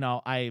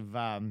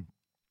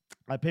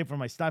pay for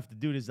my stuff. The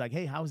dude is like,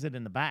 hey, how's it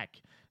in the back?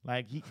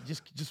 Like he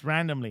just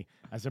randomly.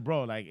 I said,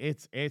 bro, like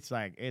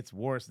it's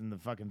worse than the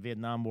fucking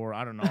Vietnam War.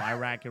 I don't know,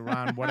 Iraq,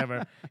 Iran,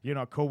 whatever.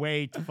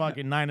 Kuwait,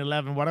 fucking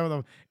 9/11,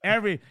 whatever.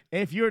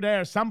 If you're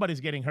there, somebody's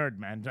getting hurt,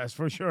 man. That's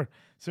for sure.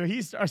 So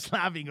he starts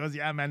laughing. He goes,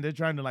 yeah, man, they're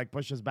trying to like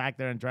push us back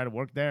there and try to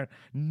work there.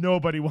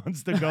 Nobody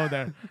wants to go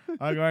there.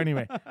 I go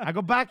anyway. I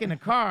go back in the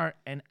car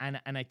and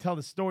I tell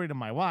the story to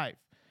my wife.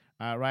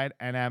 Right,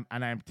 and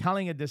I'm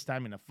telling it this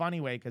time in a funny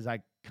way because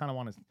I kind of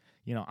want to.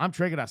 I'm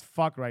triggered as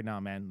fuck right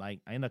now, man, like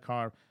in the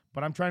car,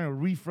 but I'm trying to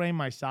reframe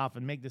myself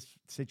and make this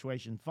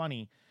situation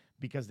funny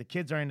because the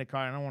kids are in the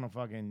car and I don't want to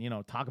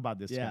fucking, talk about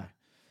this guy.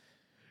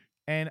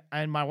 And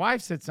my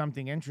wife said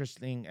something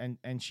interesting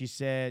and she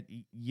said,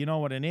 you know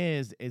what it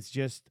is? It's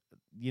just,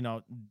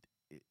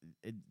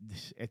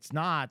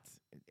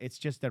 it's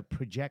just they're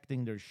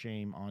projecting their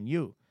shame on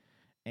you.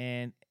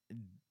 And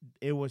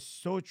it was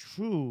so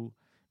true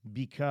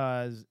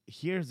because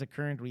here's the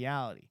current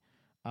reality.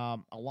 A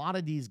lot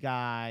of these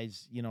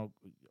guys,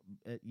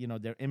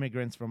 they're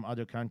immigrants from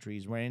other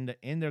countries where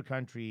in their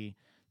country,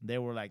 they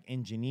were like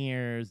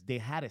engineers. They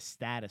had a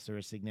status or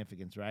a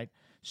significance, right?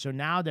 So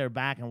now they're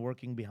back and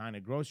working behind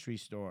a grocery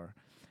store.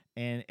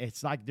 And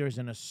it's like there's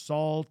an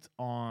assault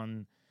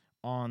on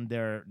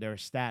their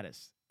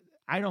status.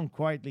 I don't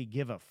quietly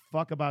give a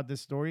fuck about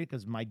this story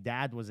because my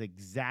dad was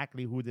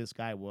exactly who this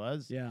guy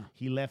was. Yeah.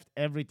 He left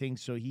everything,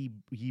 so he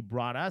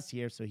brought us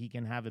here so he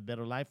can have a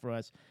better life for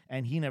us,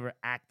 and he never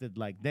acted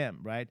like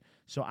them, right?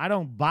 So I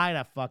don't buy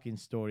that fucking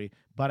story,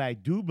 but I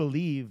do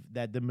believe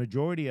that the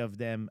majority of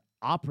them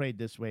operate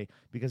this way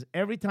because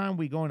every time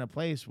we go in a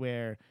place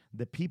where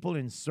the people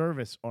in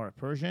service are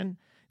Persian,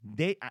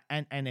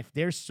 and if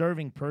they're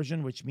serving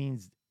Persian, which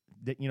means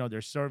that,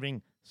 they're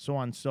serving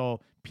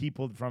so-and-so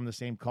people from the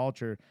same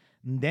culture,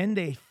 then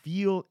they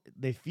feel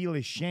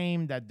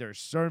ashamed that they're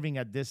serving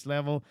at this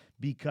level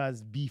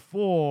because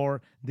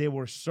before they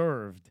were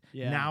served.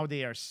 Yeah. Now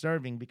they are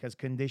serving because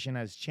condition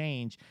has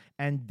changed.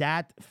 And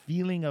that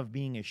feeling of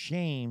being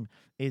ashamed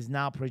is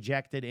now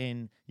projected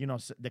in,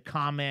 the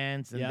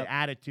comments and the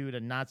attitude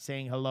and not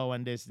saying hello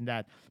and this and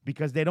that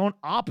because they don't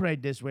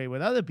operate this way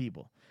with other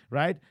people,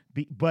 right?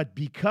 But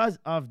because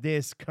of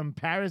this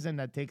comparison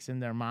that takes in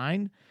their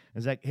mind,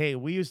 it's like, hey,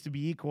 we used to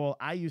be equal.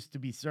 I used to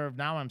be served.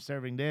 Now I'm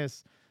serving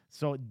this.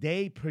 So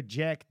they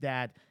project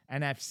that,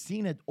 and I've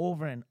seen it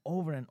over and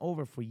over and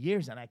over for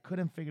years, and I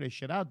couldn't figure this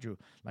shit out, Drew.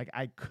 Like,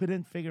 I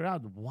couldn't figure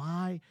out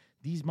why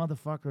these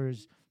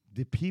motherfuckers,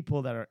 the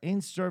people that are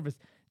in service,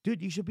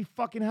 dude, you should be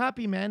fucking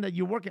happy, man, that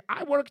you're working.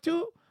 I work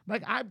too.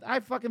 Like, I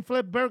fucking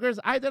flip burgers.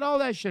 I did all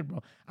that shit,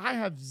 bro. I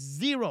have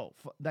zero.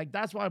 Like,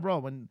 that's why, bro,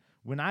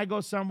 when I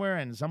go somewhere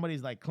and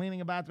somebody's, like,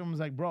 cleaning a bathroom,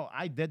 it's like, bro,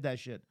 I did that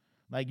shit.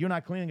 Like, you're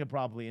not cleaning it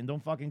properly, and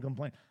don't fucking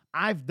complain.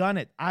 I've done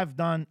it. I've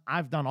done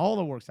all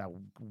the works. I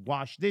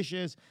washed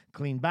dishes,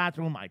 cleaned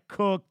bathroom. I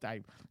cooked.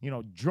 I,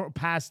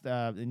 passed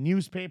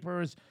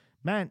newspapers.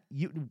 Man,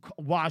 you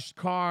washed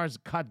cars,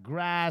 cut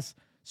grass.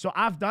 So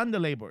I've done the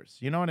labors.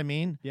 You know what I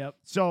mean? Yep.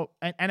 So,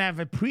 and I've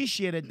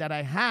appreciated that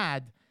I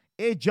had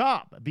a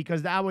job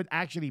because that would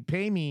actually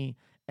pay me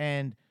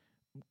and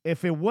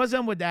if it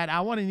wasn't with that,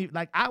 I wouldn't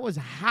like. I was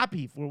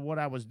happy for what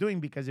I was doing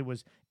because it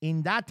was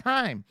in that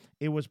time.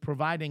 It was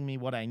providing me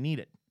what I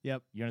needed.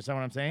 Yep. You understand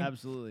what I'm saying?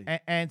 Absolutely.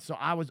 And so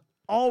I was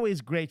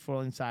always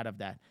grateful inside of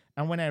that.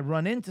 And when I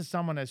run into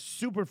someone that's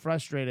super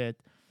frustrated,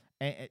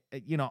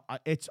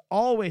 it's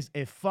always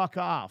a fuck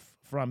off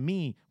from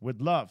me with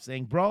love,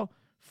 saying, bro,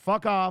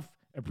 fuck off.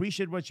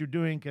 Appreciate what you're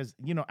doing because,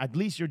 at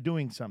least you're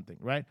doing something,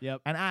 right?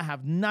 Yep. And I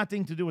have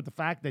nothing to do with the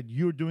fact that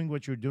you're doing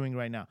what you're doing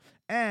right now.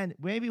 And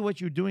maybe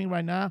what you're doing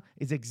right now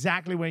is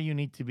exactly where you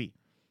need to be.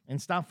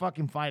 And stop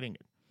fucking fighting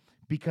it.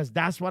 Because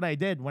that's what I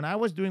did. When I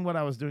was doing what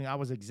I was doing, I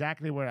was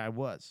exactly where I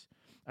was.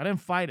 I didn't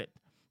fight it.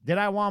 Did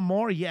I want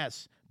more?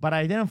 Yes. But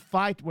I didn't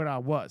fight where I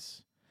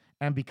was.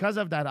 And because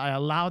of that, I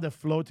allowed the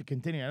flow to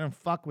continue. I didn't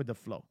fuck with the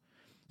flow.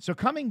 So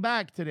coming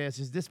back to this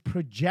is this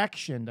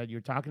projection that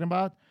you're talking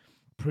about.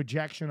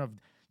 Projection of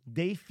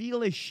they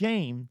feel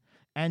ashamed,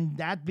 and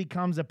that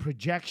becomes a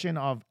projection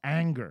of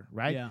anger,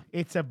 right? Yeah.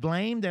 It's a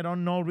blame. They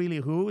don't know really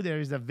who.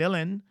 There is a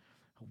villain,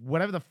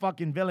 whatever the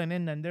fucking villain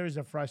is, and there's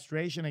a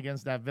frustration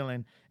against that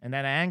villain, and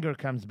that anger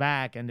comes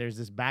back, and there's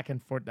this back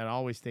and forth that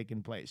always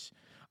taking place.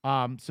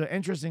 So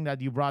interesting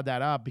that you brought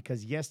that up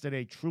because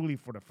yesterday, truly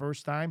for the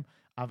first time,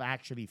 I've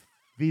actually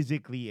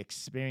physically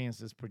experienced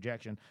this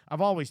projection.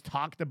 I've always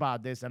talked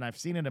about this and I've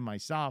seen it in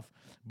myself,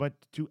 but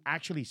to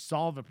actually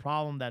solve a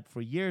problem that for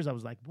years I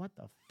was like, what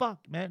the fuck,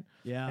 man?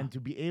 Yeah. And to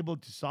be able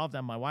to solve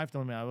that, my wife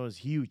told me I was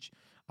huge.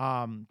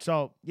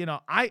 So,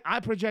 I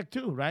project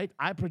too, right?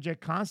 I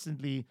project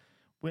constantly.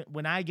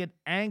 When I get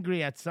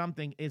angry at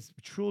something, it's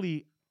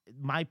truly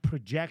my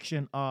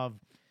projection of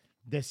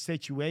the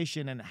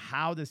situation and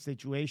how the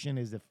situation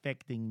is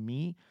affecting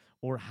me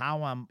or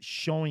how I'm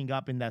showing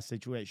up in that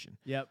situation.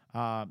 Yep.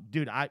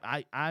 Dude,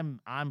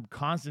 I'm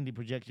constantly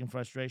projecting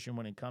frustration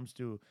when it comes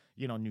to,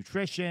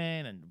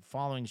 nutrition and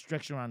following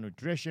instruction around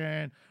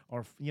nutrition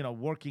or,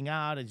 working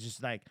out. It's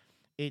just like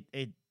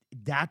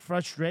that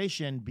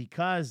frustration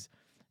because,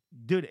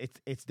 dude,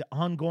 it's the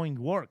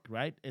ongoing work,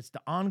 right? It's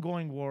the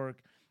ongoing work.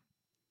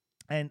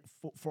 And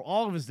for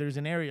all of us, there's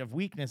an area of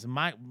weakness. And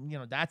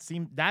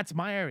that's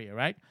my area,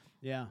 right?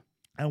 Yeah.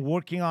 And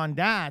working on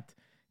that,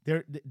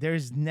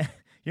 there's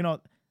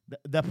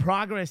the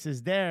progress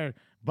is there,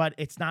 but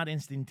it's not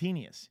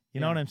instantaneous.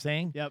 You know what I'm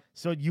saying? Yep.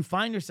 So you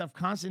find yourself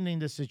constantly in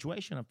this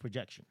situation of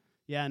projection.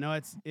 Yeah, no,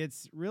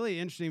 it's really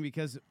interesting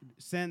because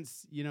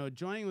since,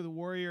 joining with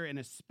Warrior and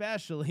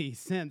especially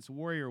since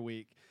Warrior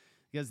Week,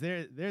 because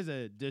there's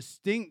a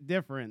distinct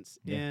difference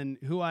in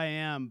who I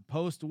am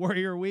post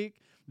Warrior Week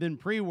than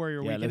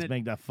pre-Warrior Week. Yeah, let's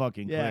make that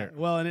fucking clear.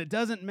 Well, and it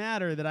doesn't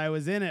matter that I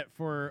was in it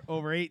for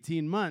over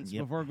 18 months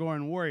before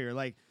going Warrior.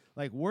 Like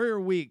Warrior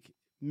Week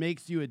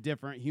makes you a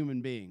different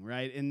human being,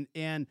 right?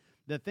 And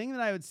the thing that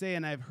I would say,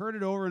 and I've heard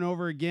it over and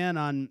over again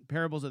on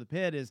Parables of the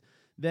Pit, is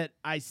that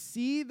I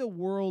see the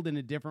world in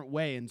a different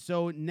way. And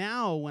so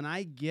now when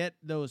I get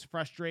those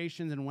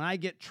frustrations and when I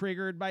get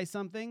triggered by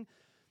something,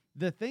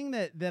 the thing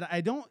that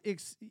I don't,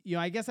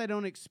 I guess I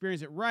don't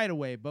experience it right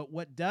away, but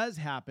what does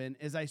happen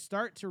is I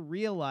start to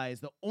realize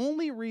the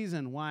only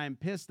reason why I'm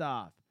pissed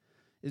off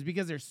is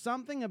because there's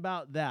something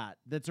about that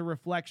that's a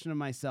reflection of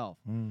myself.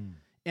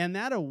 And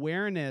that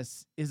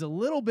awareness is a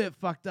little bit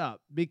fucked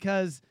up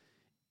because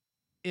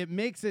it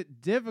makes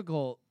it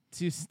difficult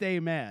to stay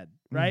mad,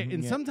 right?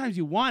 And sometimes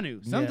you want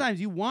to. Sometimes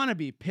you want to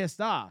be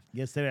pissed off.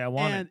 Yesterday I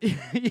wanted.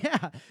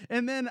 Yeah.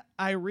 And then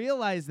I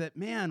realized that,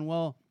 man,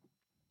 well,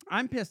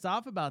 I'm pissed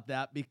off about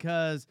that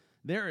because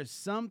there is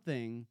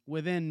something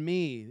within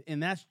me,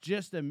 and that's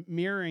just a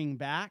mirroring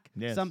back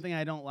something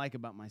I don't like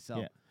about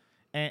myself.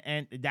 Yeah.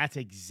 And that's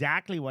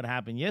exactly what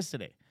happened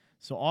yesterday.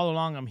 So all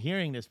along I'm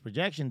hearing this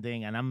projection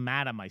thing, and I'm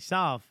mad at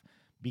myself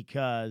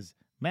because,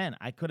 man,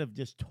 I could have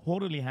just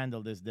totally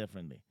handled this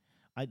differently.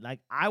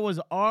 I was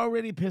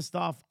already pissed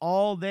off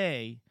all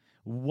day,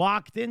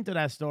 walked into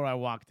that store, I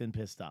walked in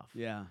pissed off.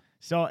 Yeah.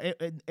 So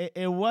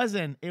it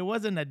wasn't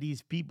that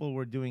these people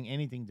were doing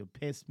anything to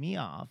piss me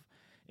off.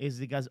 It's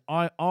because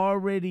I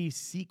already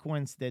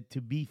sequenced it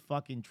to be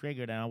fucking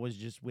triggered, and I was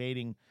just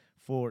waiting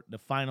for the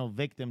final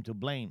victim to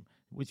blame,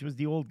 which was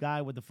the old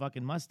guy with the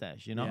fucking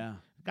mustache, Yeah.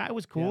 The guy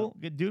was cool.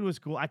 Yeah. Good dude was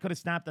cool. I could have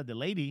snapped at the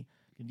lady.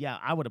 Yeah,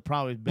 I would have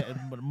probably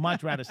would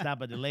much rather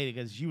snap at the lady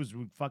because she was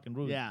fucking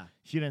rude. Yeah.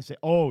 She didn't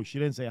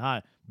say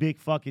hi. Big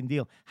fucking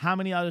deal. How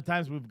many other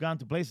times we've gone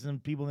to places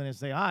and people didn't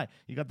say hi?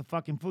 You got the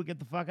fucking food. Get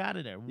the fuck out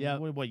of there. Yeah.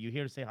 What, you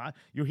here to say hi?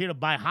 You're here to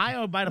buy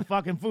hi or buy the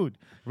fucking food,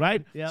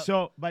 right? Yeah.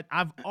 So, but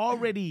I've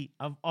already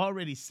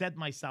set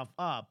myself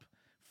up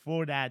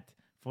for that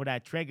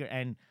trigger.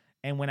 And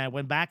when I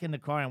went back in the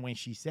car and when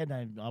she said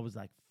that, I was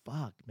like,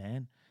 fuck,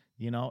 man.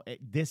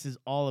 This is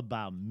all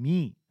about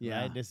me,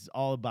 right? This is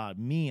all about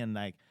me. And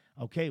like,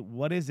 okay,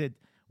 what is it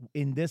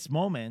in this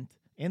moment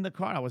in the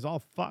car? I was all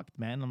fucked,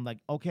 man. I'm like,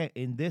 okay,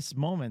 in this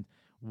moment,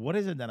 what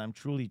is it that I'm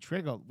truly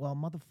triggered? Well,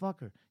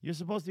 motherfucker, you're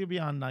supposed to be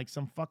on like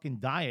some fucking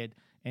diet.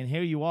 And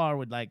here you are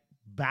with like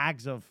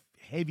bags of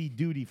heavy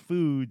duty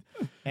food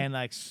and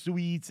like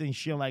sweets and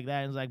shit like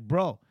that. And it's like,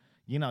 bro,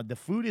 the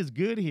food is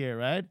good here,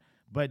 right?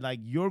 But like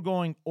you're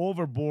going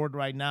overboard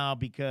right now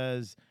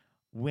because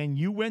when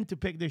you went to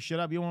pick this shit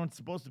up, you weren't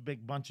supposed to pick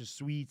a bunch of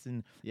sweets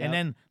and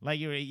then like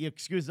your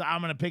excuse,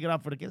 I'm gonna pick it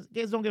up for the kids.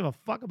 Kids don't give a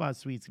fuck about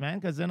sweets, man,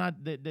 because they're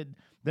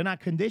not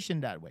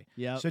conditioned that way.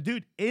 Yeah. So,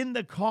 dude, in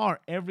the car,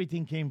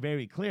 everything came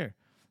very clear.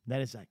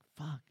 That it's like,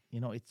 fuck,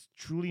 it's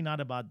truly not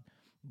about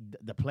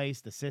the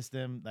place, the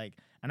system, like,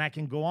 and I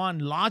can go on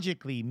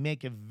logically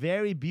make a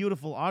very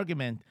beautiful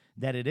argument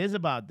that it is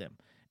about them.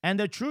 And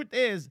the truth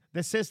is,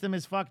 the system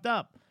is fucked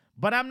up.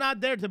 But I'm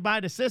not there to buy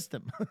the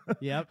system.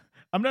 Yep.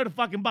 I'm there to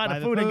fucking buy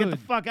the food and get the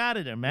fuck out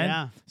of there, man.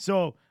 Yeah.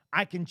 So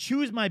I can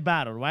choose my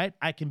battle, right?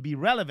 I can be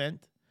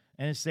relevant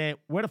and say,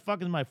 where the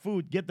fuck is my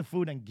food? Get the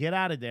food and get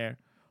out of there.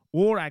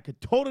 Or I could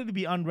totally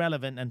be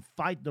irrelevant and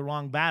fight the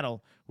wrong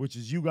battle, which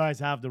is you guys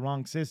have the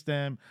wrong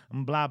system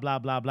and blah, blah,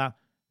 blah, blah.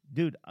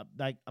 Dude,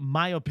 like,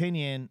 my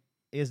opinion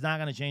is not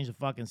going to change the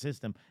fucking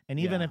system. And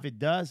even if it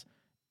does,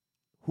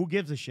 who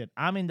gives a shit?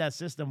 I'm in that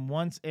system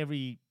once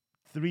every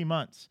 3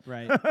 months.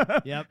 Right.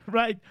 Yep.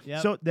 Right?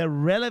 Yep. So the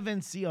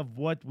relevancy of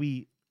what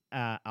we,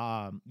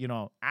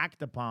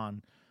 act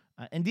upon,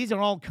 and these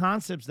are all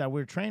concepts that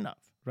we're trained of,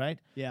 right?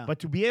 Yeah. But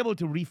to be able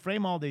to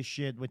reframe all this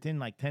shit within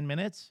like 10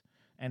 minutes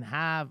and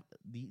have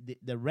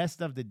the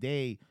rest of the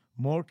day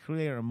more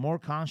clear and more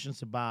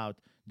conscious about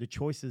the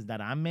choices that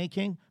I'm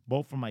making,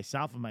 both for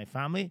myself and my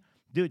family,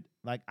 dude,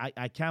 like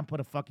I can't put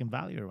a fucking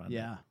value around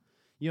Yeah.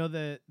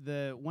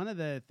 The one of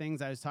the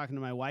things I was talking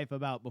to my wife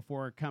about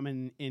before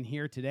coming in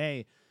here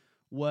today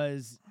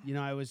was,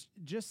 I was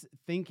just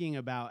thinking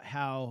about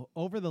how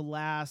over the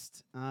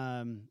last,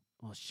 probably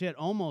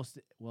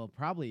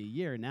a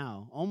year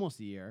now, almost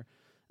a year,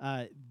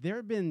 there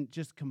have been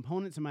just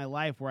components in my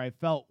life where I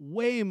felt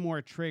way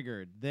more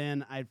triggered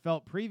than I'd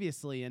felt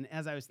previously. And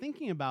as I was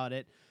thinking about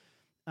it,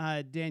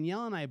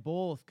 Danielle and I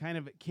both kind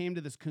of came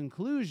to this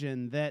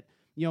conclusion that,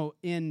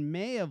 in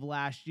May of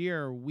last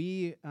year,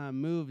 we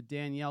moved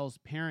Danielle's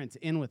parents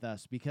in with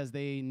us because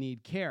they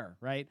need care,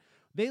 right?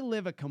 They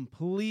live a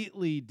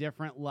completely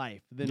different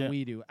life than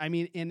we do. I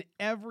mean, in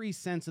every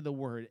sense of the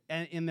word.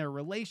 And in their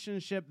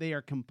relationship, they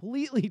are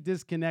completely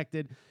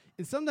disconnected.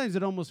 And sometimes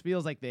it almost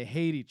feels like they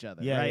hate each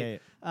other,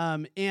 right? Yeah.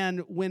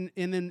 And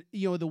then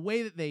the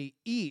way that they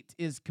eat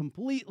is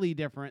completely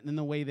different than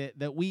the way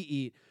that we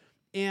eat.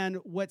 And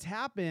what's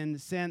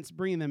happened since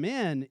bringing them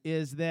in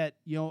is that,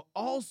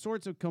 all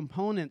sorts of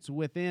components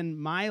within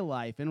my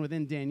life and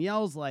within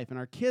Danielle's life and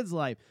our kids'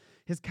 life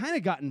has kind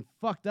of gotten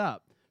fucked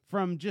up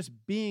from just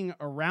being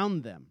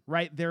around them,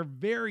 right? They're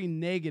very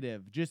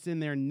negative just in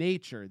their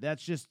nature.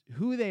 That's just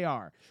who they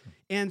are.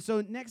 And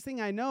so next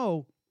thing I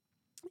know,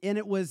 and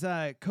it was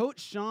Coach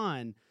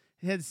Sean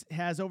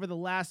has over the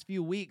last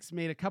few weeks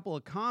made a couple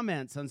of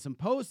comments on some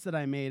posts that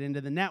I made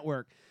into the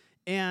network.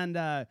 And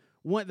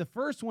the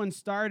first one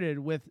started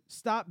with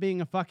 "Stop being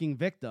a fucking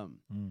victim,"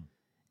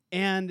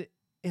 and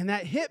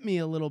that hit me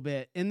a little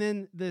bit. And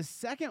then the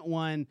second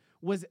one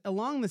was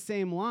along the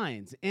same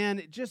lines, and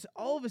it just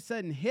all of a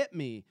sudden hit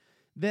me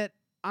that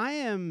I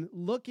am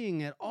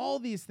looking at all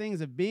these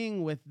things of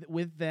being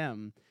with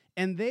them,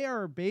 and they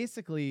are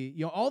basically,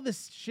 all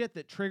this shit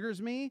that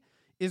triggers me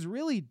is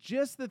really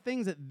just the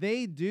things that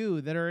they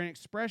do that are an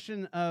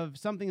expression of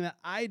something that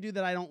I do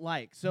that I don't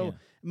like. So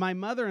my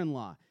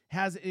mother-in-law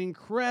has an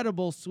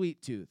incredible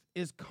sweet tooth,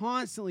 is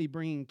constantly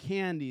bringing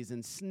candies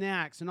and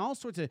snacks and all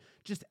sorts of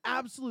just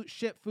absolute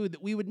shit food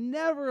that we would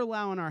never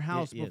allow in our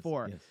house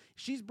before. Yes.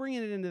 She's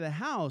bringing it into the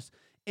house,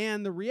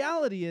 and the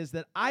reality is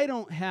that I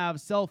don't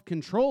have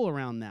self-control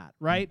around that,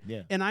 right?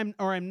 Yeah. And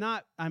I'm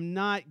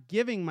not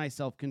giving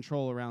myself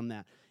control around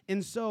that.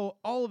 And so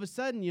all of a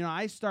sudden,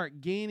 I start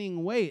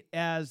gaining weight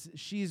as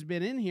she's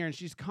been in here, and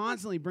she's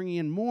constantly bringing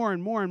in more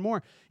and more and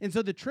more. And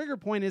so the trigger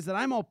point is that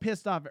I'm all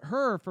pissed off at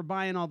her for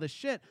buying all this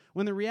shit,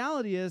 when the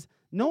reality is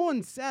no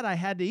one said I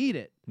had to eat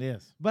it.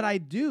 Yes. But I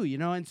do,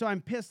 and so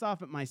I'm pissed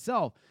off at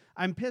myself.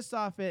 I'm pissed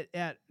off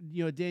at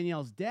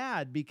Danielle's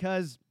dad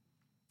because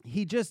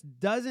he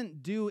just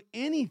doesn't do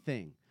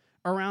anything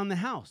around the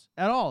house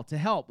at all to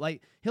help.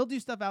 Like, he'll do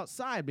stuff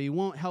outside, but he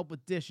won't help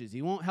with dishes.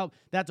 He won't help.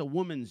 That's a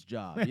woman's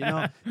job,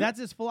 That's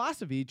his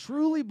philosophy. He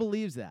truly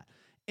believes that.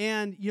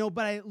 And,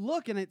 but I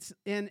look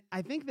and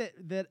I think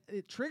that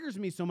it triggers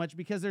me so much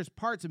because there's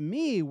parts of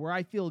me where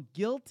I feel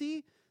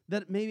guilty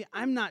that maybe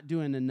I'm not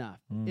doing enough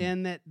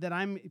and that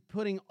I'm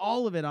putting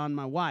all of it on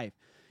my wife.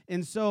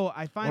 And so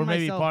I find myself... Or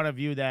maybe part of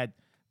you that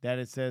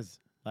it says,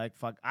 like,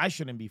 fuck, I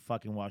shouldn't be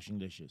fucking washing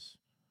dishes.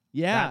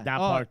 Yeah. That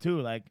part too,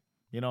 like...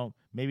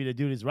 maybe the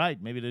dude is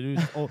right. Maybe the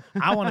dude's old.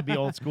 I want to be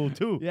old school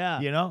too.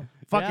 Yeah.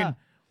 Fucking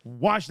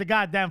wash the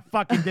goddamn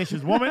fucking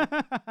dishes, woman.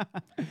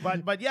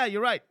 But yeah,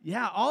 you're right.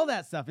 Yeah, all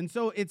that stuff. And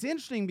so it's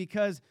interesting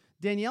because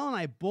Danielle and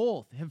I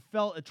both have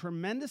felt a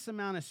tremendous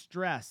amount of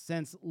stress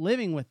since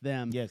living with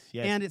them. Yes,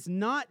 yes. And it's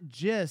not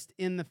just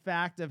in the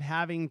fact of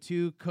having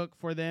to cook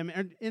for them.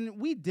 And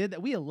we did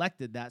that. We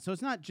elected that. So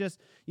it's not just,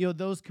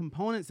 those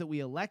components that we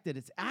elected.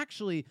 It's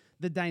actually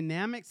the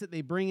dynamics that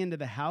they bring into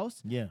the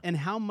house and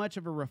how much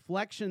of a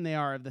reflection they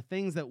are of the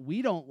things that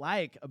we don't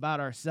like about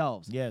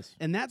ourselves. Yes.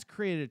 And that's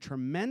created a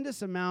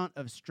tremendous amount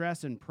of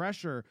stress and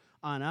pressure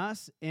on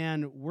us.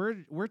 And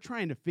we're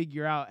trying to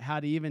figure out how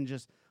to even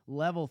just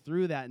level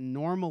through that and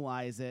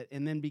normalize it,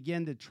 and then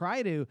begin to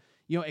try to,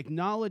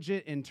 acknowledge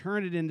it and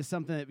turn it into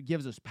something that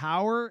gives us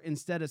power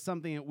instead of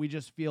something that we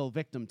just feel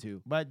victim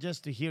to. But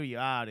just to hear you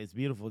out, it's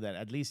beautiful that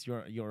at least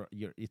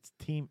it's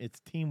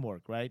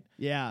teamwork, right?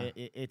 Yeah.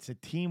 It's a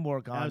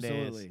teamwork on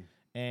Absolutely. this.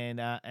 And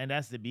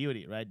that's the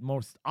beauty, right?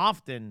 Most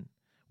often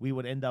we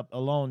would end up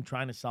alone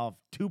trying to solve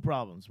two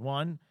problems.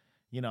 One,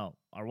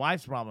 our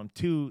wife's problem.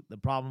 Two, the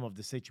problem of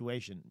the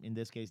situation. In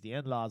this case, the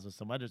in-laws or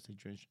some other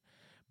situation.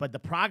 But the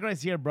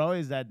progress here, bro,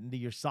 is that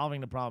you're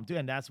solving the problem too.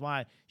 And that's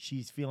why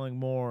she's feeling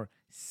more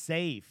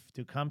safe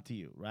to come to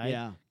you, right?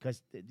 Yeah.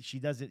 Because she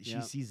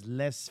sees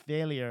less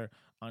failure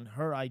on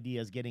her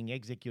ideas getting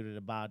executed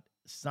about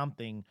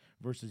something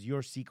versus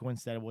your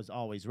sequence that was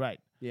always right.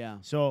 Yeah.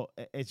 So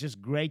it's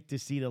just great to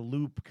see the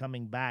loop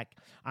coming back.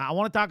 I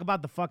want to talk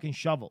about the fucking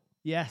shovel.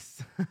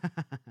 Yes.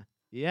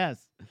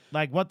 Yes.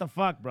 Like, what the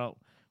fuck, bro?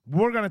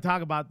 We're going to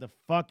talk about the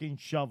fucking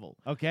shovel.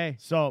 Okay.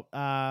 So,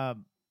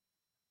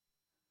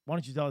 why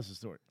don't you tell us the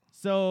story?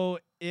 So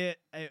it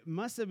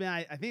must have been,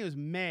 I think it was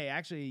May,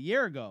 actually a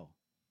year ago.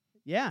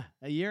 Yeah,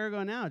 a year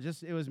ago now.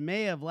 It was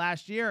May of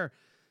last year.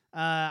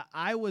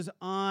 I was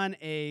on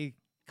a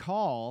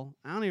call.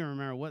 I don't even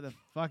remember what the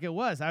fuck it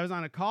was. I was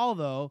on a call,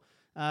 though,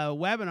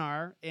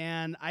 webinar,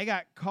 and I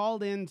got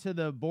called into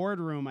the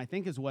boardroom, I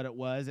think is what it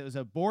was. It was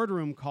a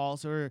boardroom call,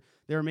 so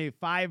there were maybe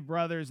 5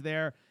 brothers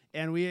there,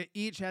 and we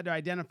each had to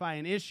identify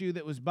an issue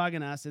that was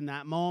bugging us in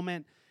that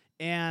moment.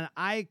 And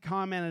I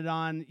commented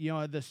on,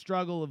 the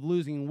struggle of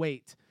losing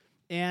weight.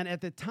 And at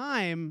the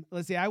time,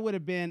 let's see, I would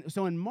have been,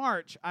 so in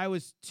March, I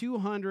was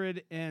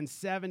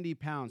 270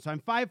 pounds. So I'm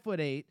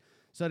 5'8".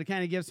 So to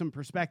kind of give some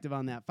perspective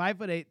on that,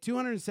 5'8",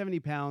 270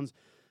 pounds.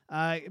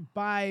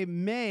 By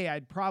May,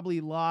 I'd probably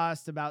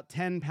lost about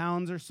 10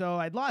 pounds or so.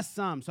 I'd lost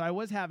some, so I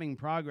was having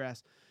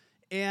progress.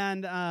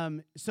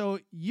 And so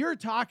you're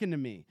talking to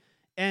me.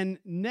 And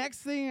next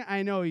thing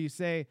I know, you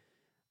say,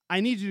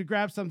 I need you to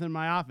grab something in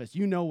my office.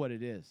 You know what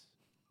it is.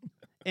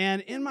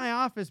 And in my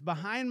office,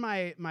 behind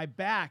my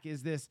back,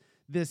 is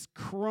this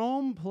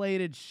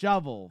chrome-plated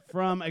shovel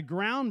from a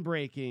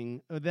groundbreaking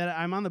that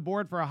I'm on the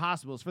board for a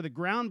hospital. It's for the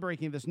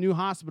groundbreaking of this new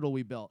hospital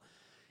we built.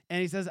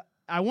 And he says,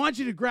 I want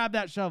you to grab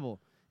that shovel.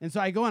 And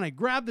so I go and I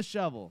grab the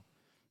shovel.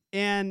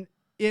 And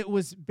it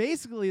was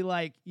basically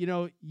like,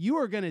 you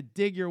are going to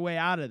dig your way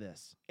out of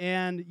this.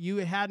 And you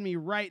had me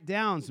write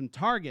down some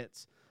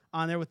targets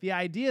on there with the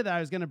idea that I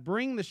was going to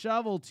bring the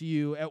shovel to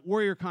you at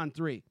WarriorCon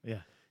 3. Yeah.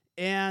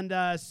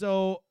 And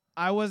so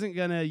I wasn't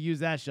going to use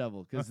that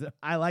shovel because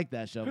I like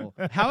that shovel.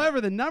 However,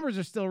 the numbers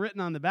are still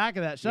written on the back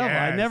of that shovel.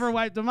 Yes. I never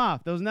wiped them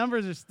off. Those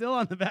numbers are still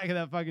on the back of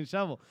that fucking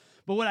shovel.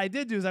 But what I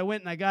did do is I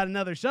went and I got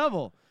another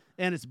shovel.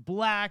 And it's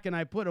black, and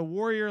I put a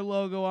Warrior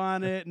logo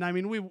on it. And, I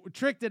mean, we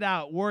tricked it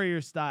out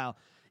Warrior style.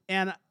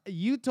 And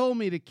you told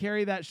me to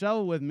carry that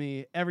shovel with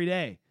me every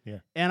day. Yeah.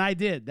 And I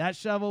did. That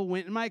shovel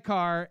went in my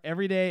car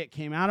every day. It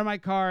came out of my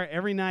car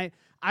every night.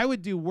 I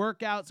would do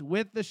workouts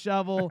with the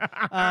shovel.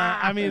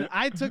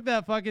 I took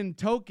that fucking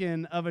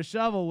token of a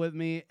shovel with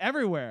me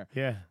everywhere.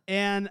 Yeah.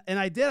 And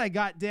I did. I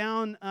got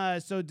down.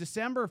 So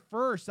December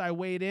 1st, I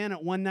weighed in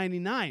at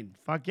 199.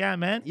 Fuck yeah,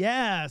 man.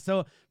 Yeah.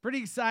 So pretty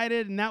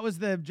excited. And that was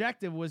the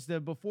objective, was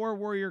before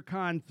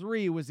WarriorCon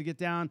 3 was to get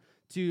down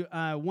to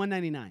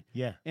 199.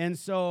 Yeah. And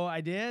so I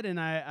did, and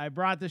I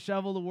brought the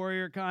shovel to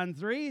WarriorCon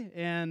 3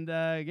 and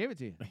gave it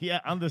to you. Yeah,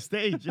 on the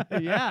stage.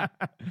 Yeah.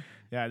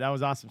 Yeah, that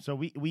was awesome. So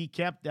we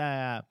kept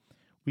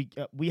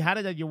we had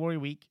it at your Warrior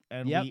Week,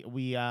 and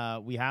we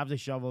have the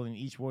shovel in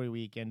each Warrior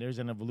Week, and there's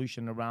an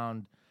evolution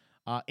around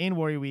in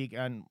Warrior Week,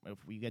 and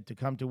if we get to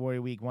come to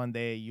Warrior Week one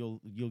day, you'll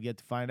get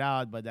to find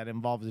out. But that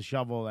involves the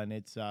shovel, and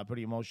it's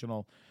pretty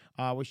emotional,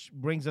 which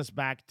brings us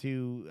back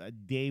to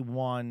day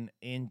one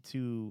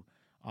into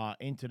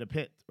the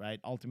pit,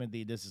 right?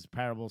 Ultimately, this is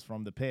parables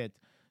from the pit.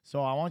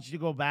 So I want you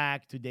to go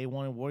back to day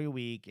one of Warrior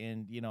Week,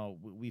 and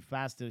we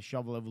fast the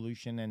shovel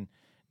evolution, and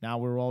now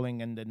we're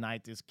rolling, and the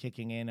night is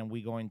kicking in, and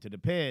we go into the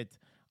pit.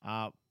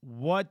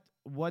 What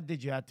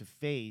did you have to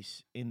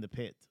face in the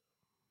pit?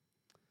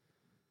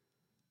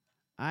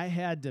 I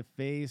had to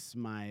face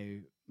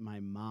my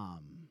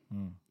mom.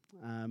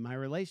 My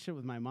relationship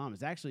with my mom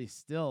is actually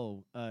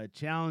still a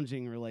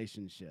challenging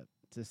relationship,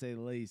 to say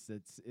the least.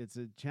 It's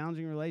a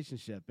challenging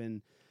relationship,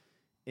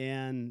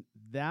 and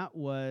that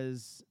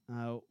was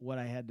what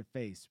I had to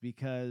face,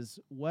 because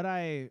what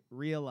I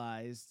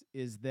realized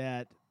is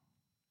that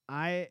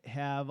I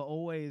have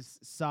always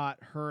sought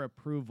her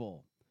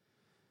approval,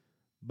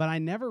 but I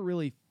never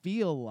really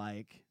feel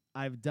like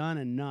I've done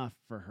enough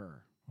for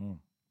her.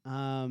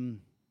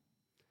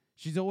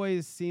 she's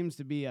always seems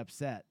to be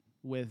upset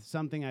with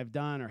something I've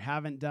done or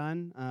haven't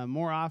done.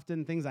 More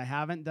often, things I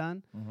haven't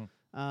done,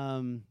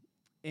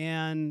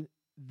 and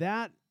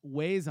that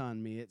weighs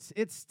on me.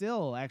 It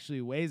still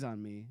actually weighs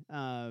on me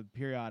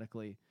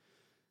periodically.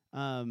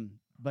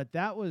 But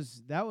that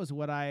was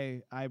what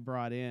I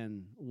brought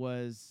in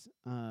was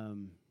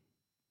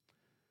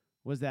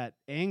that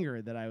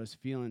anger that I was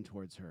feeling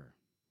towards her.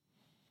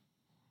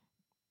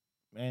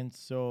 And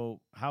so,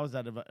 how has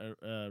that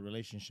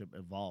relationship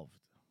evolved?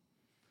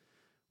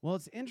 Well,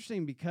 it's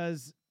interesting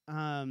because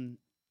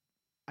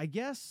I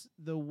guess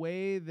the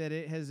way that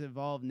it has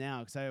evolved now,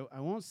 because I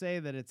won't say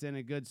that it's in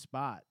a good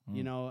spot.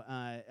 You know,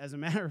 as a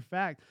matter of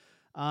fact,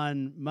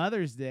 on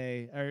Mother's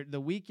Day, or the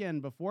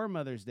weekend before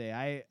Mother's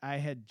Day, I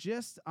had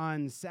just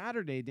on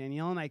Saturday,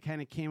 Danielle and I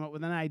kind of came up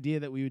with an idea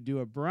that we would do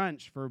a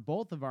brunch for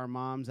both of our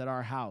moms at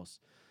our house.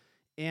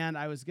 And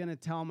I was going to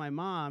tell my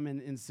mom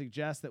and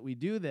suggest that we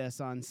do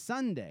this on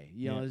Sunday,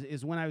 you know,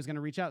 is when I was going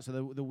to reach out.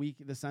 So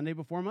the Sunday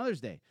before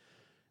Mother's Day.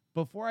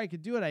 Before I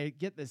could do it, I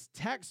get this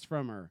text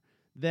from her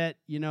that,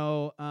 you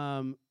know,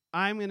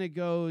 I'm going to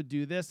go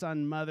do this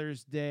on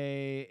Mother's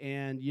Day.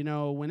 And, you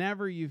know,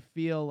 whenever you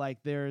feel like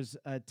there's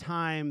a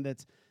time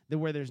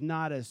where there's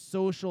not a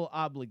social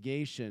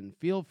obligation,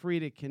 feel free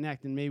to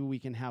connect and maybe we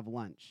can have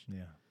lunch.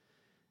 Yeah.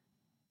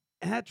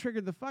 And that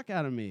triggered the fuck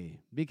out of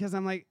me because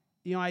I'm like,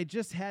 you know, I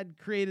just had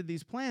created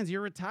these plans.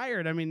 You're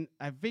retired. I mean,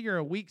 I figure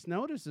a week's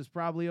notice is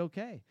probably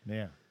okay.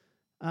 Yeah.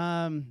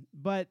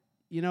 But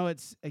you know,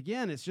 it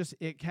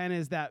kind of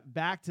is that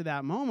back to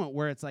that moment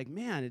where it's like,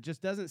 man, it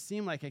just doesn't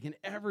seem like I can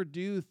ever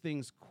do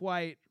things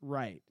quite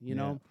right, you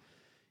know?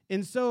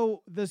 And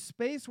so the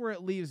space where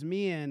it leaves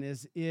me in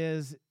is,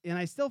 and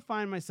I still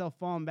find myself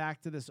falling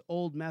back to this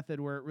old method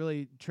where it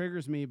really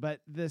triggers me, but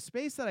the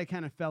space that I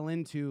kind of fell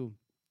into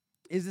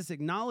is this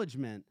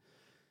acknowledgement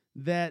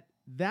that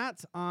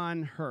that's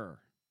on her.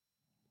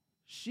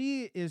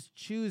 She is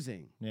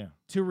choosing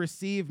to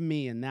receive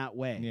me in that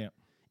way. Yeah.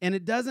 And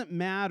it doesn't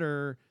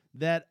matter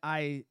that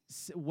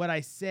what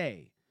I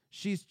say.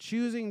 She's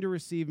choosing to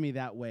receive me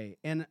that way.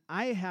 And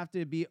I have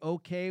to be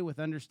okay with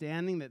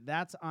understanding that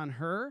that's on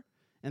her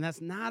and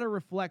that's not a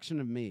reflection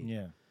of me.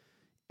 Yeah.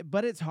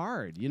 But it's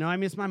hard. You know, I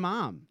mean, it's my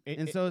mom.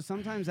 So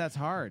sometimes that's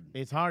hard.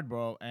 It's hard,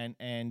 bro.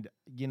 And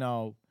you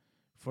know,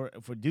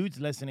 for dudes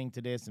listening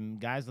to this and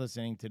guys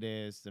listening to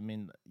this, I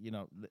mean, you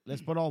know,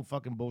 let's put all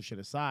fucking bullshit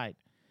aside.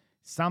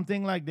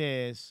 Something like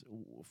this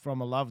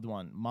from a loved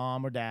one,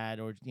 mom or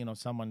dad, or, you know,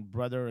 someone,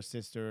 brother or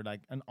sister,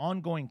 like an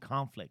ongoing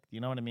conflict, you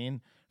know what I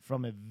mean?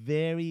 From a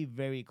very,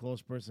 very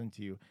close person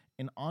to you,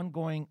 an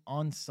ongoing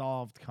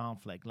unsolved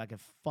conflict, like a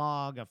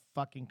fog of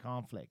fucking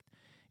conflict.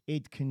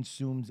 It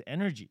consumes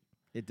energy.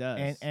 It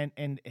does.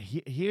 And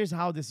here's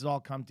how this has all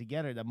come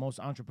together that most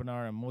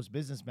entrepreneur and most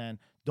businessmen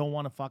don't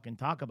want to fucking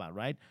talk about,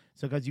 right?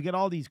 So because you get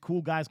all these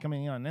cool guys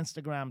coming in on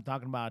Instagram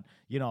talking about,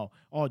 you know,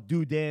 oh,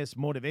 do this,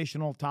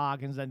 motivational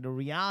talk. And the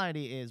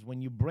reality is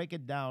when you break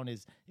it down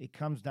is it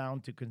comes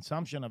down to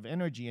consumption of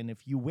energy. And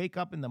if you wake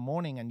up in the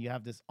morning and you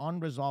have this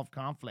unresolved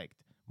conflict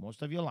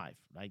most of your life,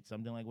 like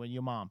something like with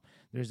your mom,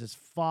 there's this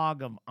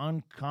fog of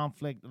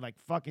unconflict, like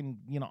fucking,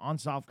 you know,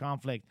 unsolved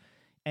conflict.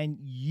 And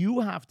you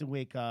have to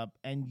wake up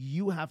and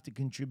you have to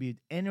contribute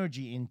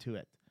energy into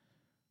it.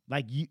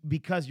 Like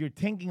because you're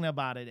thinking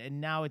about it and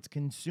now it's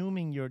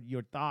consuming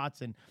your thoughts.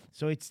 And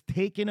so it's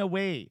taken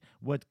away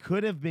what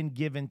could have been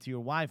given to your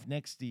wife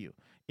next to you.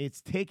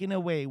 It's taken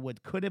away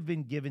what could have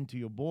been given to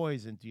your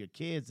boys and to your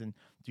kids and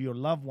to your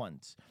loved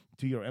ones,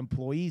 to your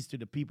employees, to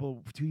the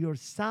people, to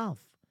yourself.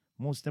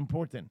 Most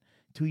important,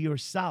 to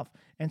yourself.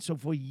 And so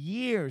for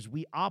years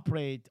we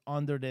operate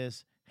under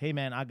this, hey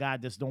man, I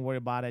got this. Don't worry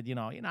about it. You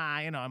know,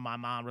 my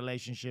mom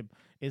relationship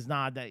is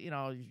not that, you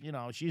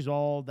know, she's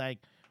old, like,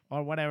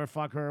 or whatever.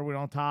 Fuck her. We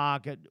don't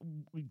talk.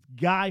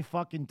 Guy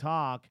fucking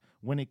talk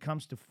when it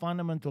comes to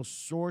fundamental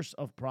source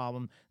of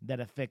problem that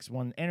affects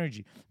one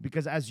energy.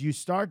 Because as you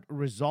start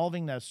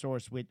resolving that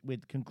source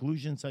with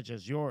conclusions such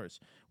as yours,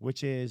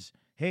 which is,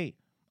 hey,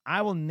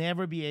 I will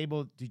never be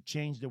able to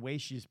change the way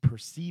she's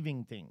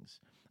perceiving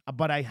things,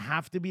 but I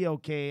have to be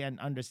okay and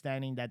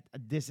understanding that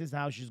this is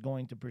how she's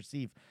going to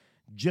perceive.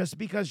 Just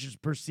because she's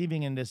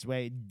perceiving in this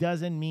way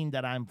doesn't mean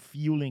that I'm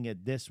fueling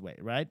it this way,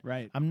 right?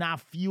 Right. I'm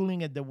not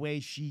fueling it the way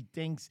she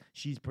thinks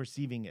she's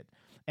perceiving it.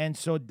 And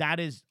so that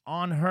is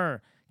on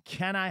her.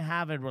 Can I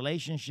have a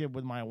relationship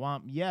with my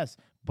mom? Yes,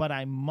 but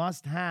I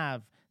must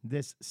have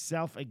this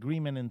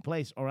self-agreement in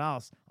place or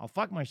else I'll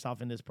fuck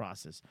myself in this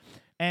process.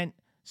 And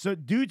so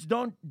dudes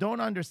don't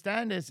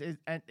understand this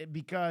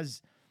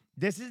because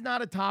this is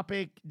not a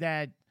topic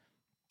that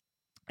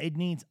it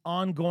needs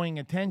ongoing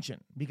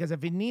attention, because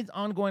if it needs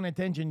ongoing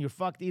attention, you're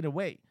fucked either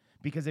way.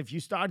 Because if you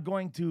start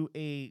going to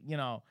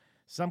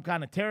some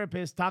kind of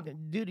therapist talking,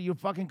 dude, you're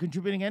fucking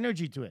contributing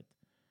energy to it.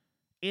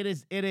 It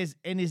is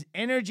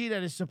energy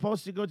that is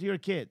supposed to go to your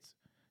kids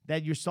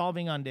that you're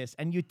solving on this.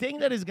 And you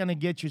think that it's going to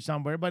get you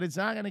somewhere, but it's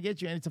not going to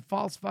get you. And it's a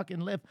false fucking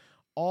lift.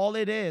 All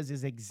it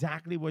is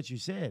exactly what you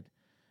said.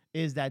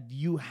 is that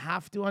you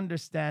have to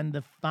understand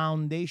the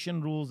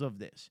foundation rules of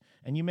this.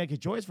 And you make a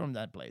choice from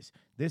that place.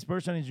 This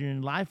person is in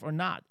your life or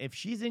not. If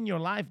she's in your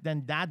life,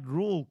 then that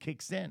rule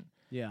kicks in.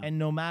 Yeah. And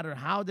no matter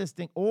how this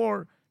thing,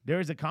 or there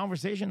is a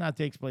conversation that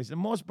takes place, and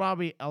most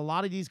probably a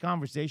lot of these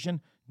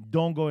conversations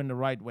don't go in the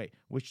right way,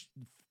 which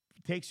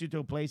takes you to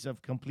a place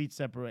of complete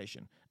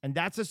separation. And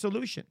that's a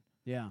solution.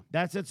 Yeah.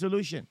 That's a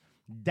solution.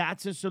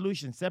 That's a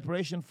solution.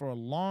 Separation for a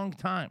long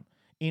time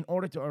in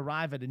order to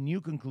arrive at a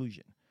new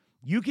conclusion.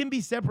 You can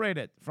be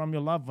separated from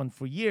your loved one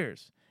for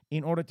years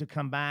in order to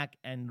come back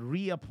and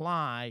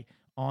reapply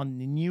on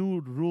the new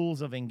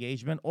rules of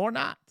engagement or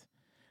not.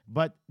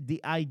 But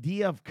the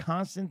idea of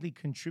constantly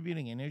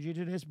contributing energy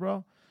to this,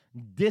 bro,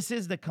 this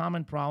is the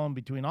common problem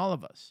between all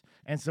of us.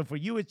 And so for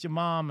you, it's your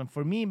mom, and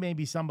for me,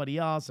 maybe somebody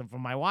else, and for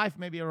my wife,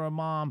 maybe her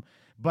mom.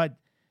 But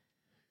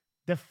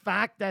the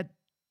fact that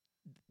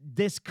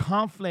this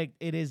conflict,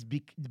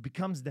 it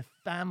becomes the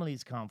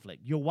family's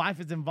conflict. Your wife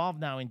is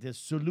involved now into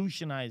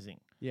solutionizing.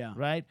 Yeah.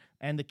 Right?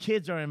 And the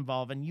kids are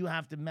involved, and you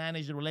have to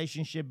manage the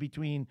relationship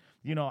between,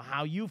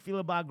 how you feel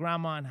about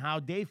grandma and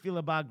how they feel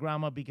about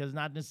grandma, because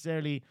not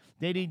necessarily,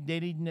 they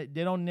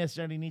don't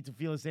necessarily need to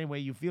feel the same way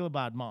you feel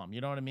about mom.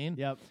 You know what I mean?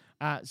 Yep.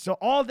 So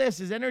all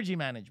this is energy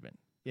management,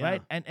 Yeah.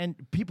 right? And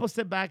people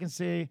sit back and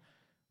say,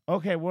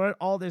 okay, where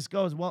all this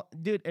goes? Well,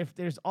 dude, if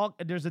there's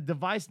a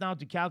device now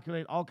to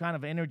calculate all kind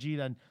of energy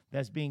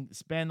that's being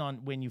spent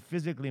on when you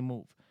physically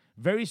move.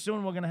 Very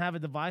soon, we're going to have a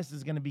device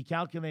that's going to be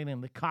calculating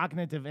the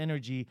cognitive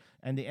energy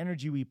and the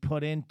energy we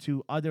put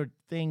into other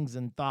things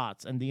and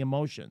thoughts and the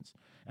emotions.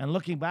 And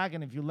looking back,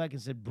 and if you look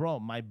and said, bro,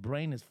 my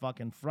brain is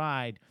fucking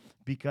fried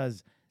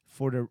because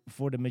for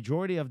the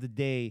majority of the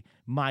day,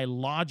 my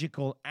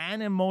logical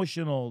and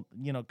emotional,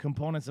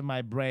 components of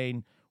my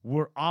brain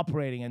were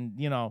operating.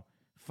 And,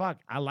 fuck,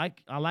 I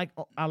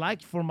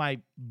like for my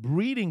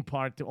breathing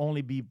part to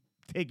only be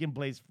taking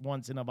place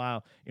once in a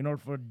while in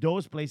order for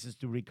those places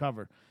to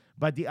recover.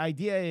 But the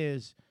idea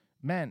is,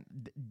 man,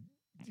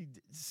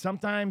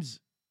 sometimes,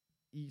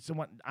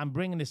 I'm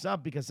bringing this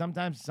up because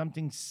sometimes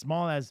something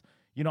small as,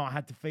 I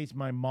had to face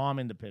my mom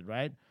in the pit,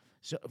 right?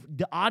 So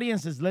the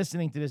audience is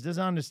listening to this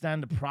doesn't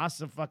understand the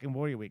process of fucking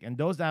Warrior Week. And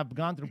those that have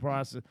gone through the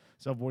process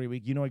of Warrior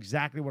Week, you know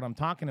exactly what I'm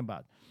talking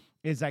about.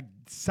 It's like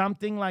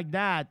something like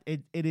that,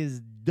 it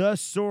is the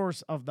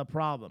source of the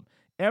problem.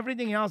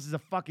 Everything else is a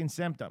fucking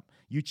symptom.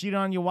 You cheated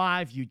on your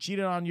wife, you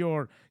cheated on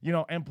your,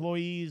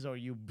 employees, or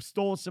you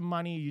stole some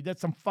money, you did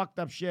some fucked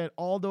up shit.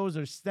 All those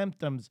are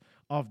symptoms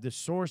of the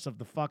source of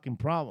the fucking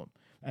problem.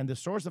 And the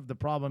source of the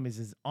problem is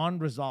this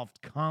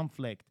unresolved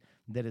conflict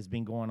that has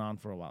been going on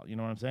for a while. You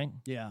know what I'm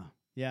saying? Yeah.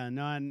 Yeah.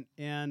 No,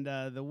 and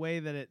the way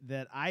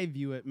that I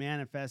view it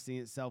manifesting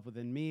itself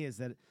within me is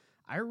that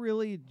I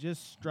really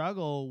just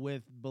struggle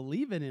with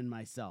believing in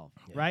myself,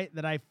 right?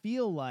 That I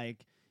feel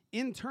like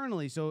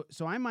internally, so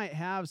I might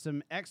have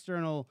some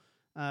external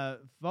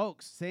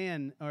folks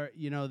saying, or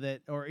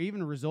or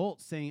even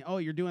results saying, "Oh,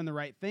 you're doing the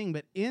right thing,"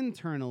 but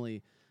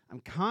internally, I'm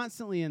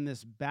constantly in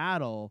this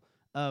battle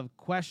of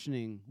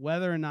questioning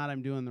whether or not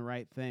I'm doing the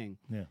right thing.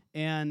 Yeah.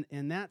 And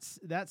that's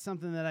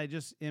something that I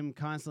just am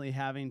constantly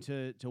having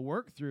to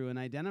work through and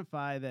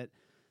identify that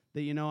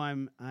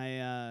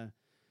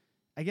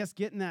I guess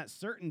getting that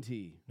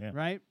certainty,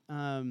 right?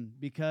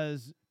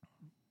 Because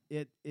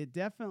it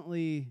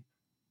definitely,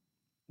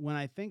 when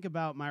I think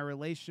about my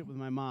relationship with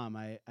my mom,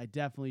 I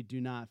definitely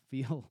do not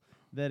feel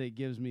that it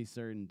gives me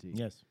certainty.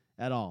 Yes.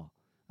 At all.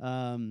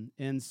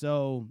 And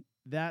so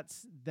that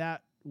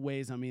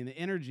weighs on me. And the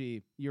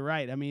energy, you're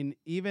right. I mean,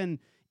 even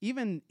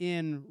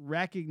in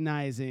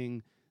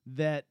recognizing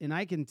that, and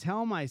I can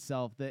tell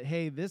myself that,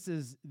 hey, this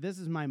is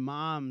my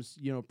mom's,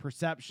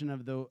 perception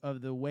of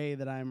the way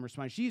that I'm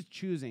responding. She's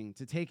choosing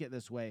to take it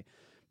this way,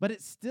 but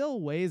it still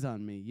weighs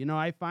on me.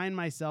 I find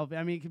myself,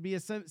 it could be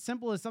as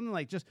simple as something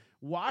like just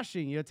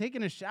washing,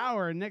 taking a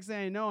shower. And next thing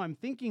I know, I'm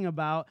thinking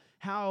about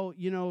how,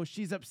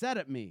 she's upset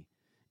at me.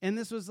 And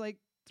this was like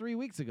 3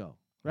 weeks ago.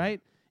 Right.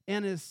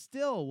 And it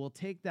still will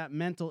take that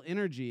mental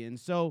energy. And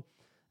so,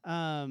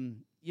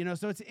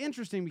 so it's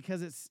interesting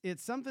because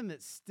it's something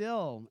that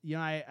still,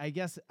 I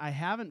guess I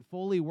haven't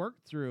fully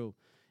worked through,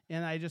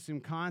 and I just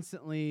am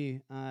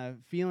constantly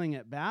feeling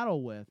at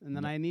battle with. And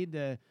then I need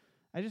to,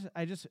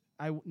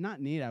 I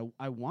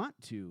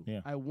want to.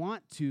 Yeah. I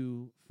want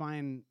to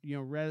find,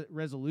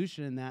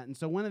 resolution in that. And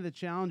so one of the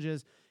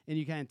challenges, and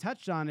you kind of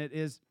touched on it,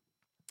 is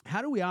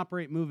how do we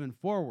operate moving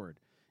forward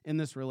in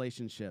this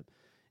relationship?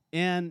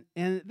 And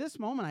at this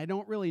moment, I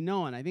don't really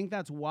know. And I think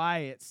that's why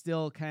it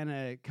still kind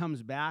of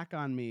comes back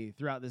on me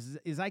throughout this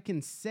is I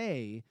can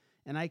say,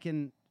 and I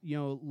can,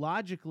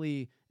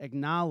 logically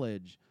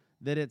acknowledge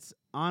that it's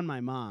on my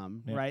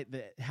mom, right?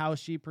 That how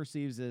she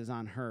perceives it is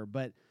on her.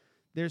 But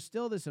there's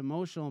still this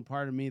emotional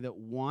part of me that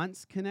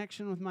wants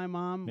connection with my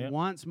mom,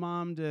 wants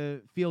mom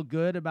to feel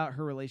good about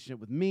her relationship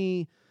with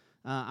me.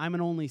 I'm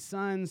an only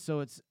son,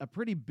 so it's a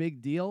pretty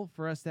big deal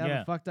for us to have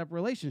a fucked up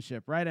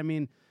relationship, right?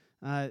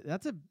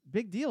 That's a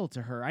big deal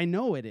to her. I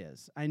know it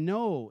is. I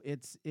know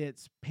it's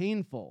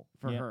painful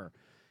for her.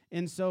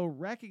 And so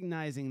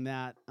recognizing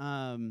that,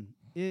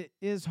 it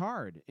is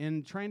hard,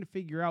 and trying to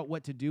figure out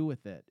what to do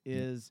with it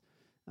is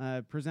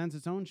presents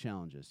its own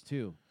challenges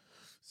too.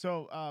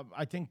 So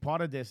I think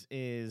part of this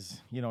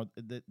is,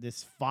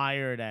 this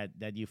fire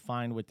that you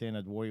find within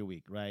at Warrior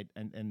Week, right?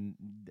 And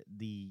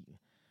the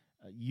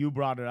you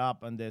brought it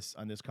up on this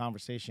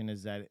conversation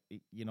is that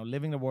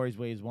living the Warrior's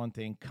way is one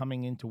thing.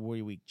 Coming into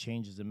Warrior Week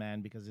changes a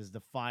man because it's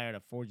the fire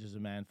that forges a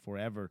man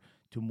forever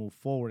to move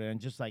forward. And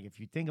just like if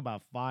you think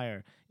about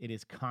fire, it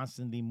is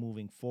constantly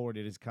moving forward.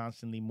 It is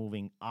constantly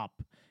moving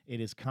up.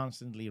 It is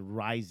constantly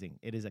rising.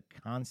 It is a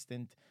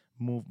constant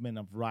movement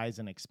of rise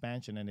and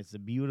expansion, and it's a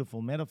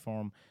beautiful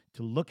metaphor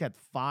to look at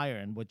fire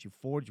and what you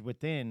forge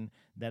within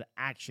that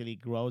actually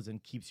grows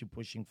and keeps you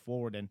pushing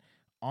forward. And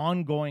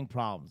ongoing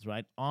problems,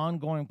 right?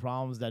 Ongoing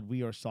problems that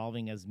we are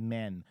solving as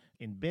men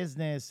in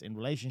business, in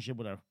relationship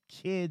with our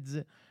kids,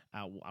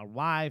 our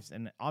wives,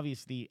 and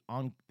obviously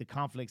on the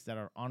conflicts that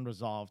are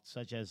unresolved,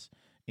 such as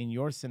in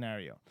your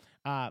scenario.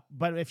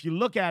 But if you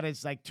look at it,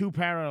 it's like two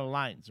parallel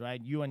lines,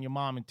 right? You and your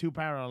mom in two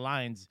parallel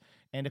lines.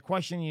 And the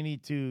question you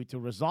need to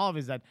resolve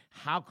is that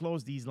how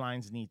close these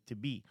lines need to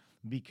be,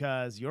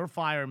 because your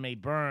fire may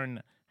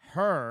burn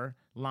her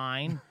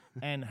line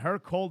and her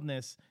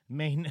coldness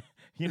may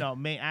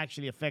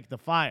actually affect the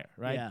fire,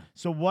 right? Yeah.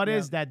 So what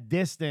is that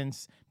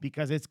distance?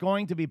 Because it's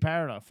going to be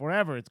parallel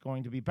forever. It's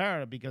going to be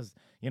parallel because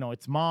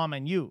it's mom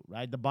and you,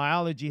 right? The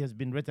biology has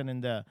been written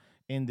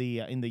in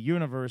the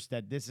universe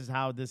that this is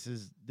how this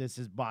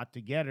is brought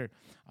together.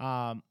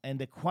 And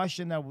the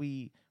question that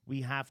we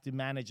have to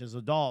manage as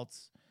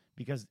adults,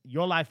 because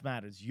your life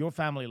matters, your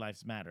family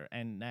lives matter,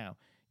 and now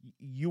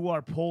you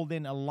are pulled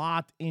in a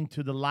lot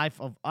into the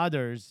life of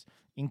others,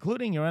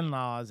 including your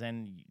in-laws,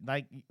 and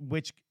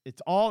which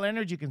it's all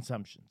energy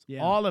consumptions,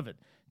 all of it.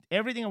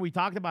 Everything that we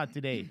talked about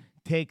today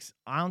takes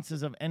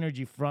ounces of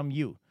energy from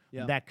you.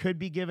 That could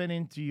be given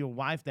into your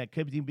wife, that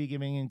could be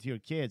given into your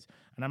kids.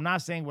 And I'm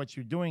not saying what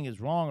you're doing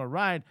is wrong or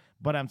right,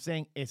 but I'm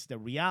saying it's the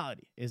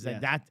reality. Is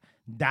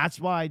that's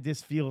why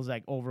this feels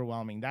like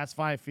overwhelming. That's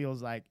why it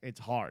feels like it's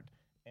hard.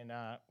 And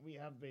we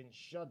have been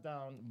shut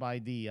down by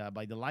the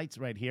lights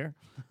right here,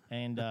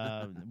 and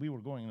we were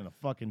going in a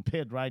fucking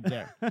pit right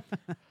there.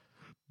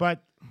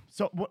 But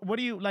so what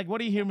do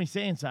you hear me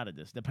say inside of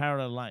this? The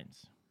parallel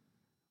lines.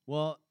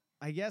 Well,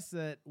 I guess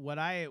that what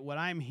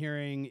I'm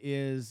hearing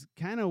is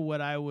kind of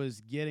what I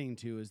was getting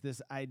to, is this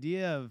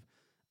idea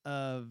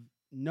of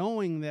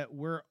knowing that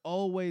we're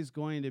always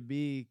going to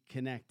be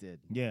connected.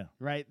 Yeah.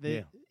 Right?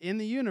 In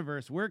the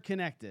universe, we're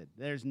connected.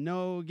 There's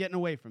no getting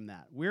away from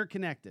that. We're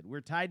connected.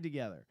 We're tied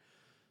together.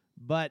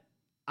 But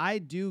I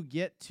do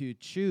get to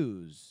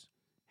choose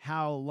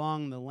how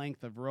long the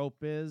length of rope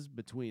is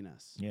between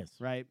us. Yes.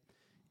 Right?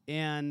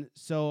 And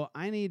so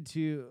I need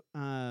to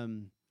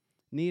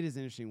need is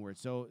an interesting word.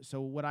 So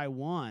what I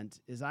want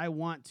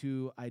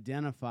to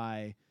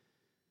identify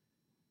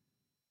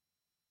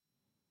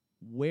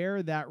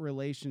where that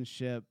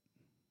relationship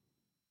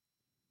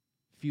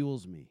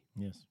fuels me.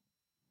 Yes.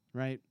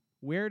 Right?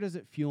 Where does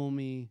it fuel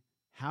me?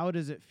 How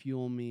does it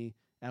fuel me?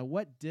 At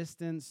what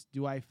distance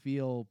do I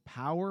feel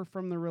power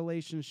from the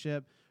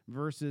relationship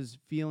versus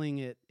feeling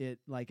it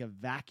like a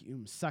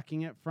vacuum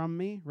sucking it from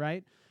me,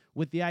 right?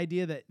 With the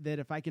idea that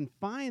if I can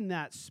find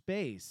that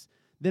space,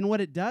 then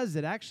what it does,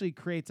 it actually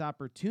creates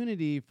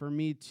opportunity for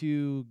me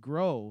to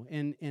grow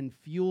and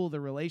fuel the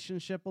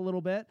relationship a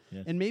little bit.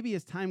 Yes. And maybe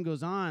as time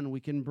goes on, we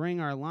can bring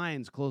our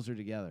lines closer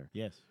together.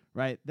 Yes.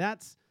 Right?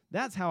 That's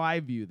how I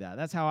view that.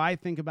 That's how I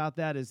think about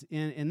that,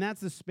 and that's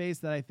the space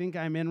that I think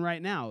I'm in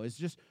right now, is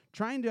just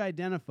trying to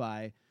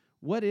identify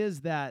what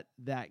is that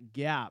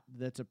gap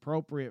that's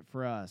appropriate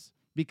for us.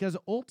 Because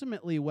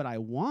ultimately what I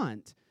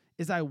want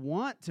is I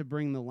want to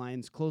bring the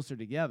lines closer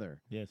together.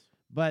 Yes.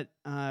 But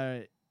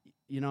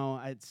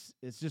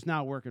it's just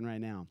not working right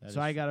now. So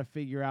I got to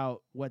figure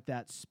out what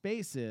that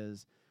space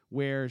is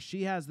where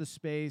she has the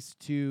space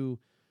to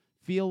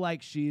feel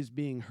like she's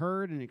being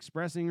heard and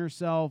expressing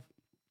herself.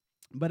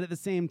 But at the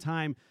same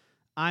time,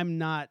 I'm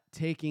not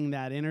taking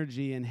that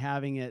energy and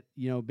having it,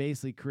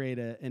 basically create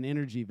an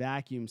energy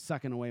vacuum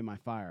sucking away my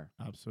fire.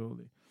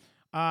 Absolutely.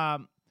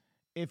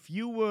 If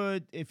you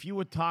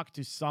would talk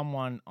to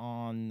someone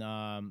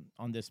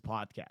on this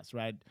podcast,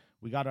 right?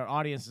 We got our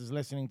audiences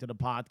listening to the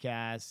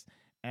podcast,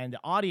 and the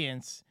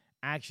audience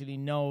actually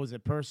knows a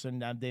person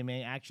that they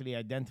may actually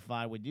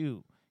identify with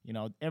you.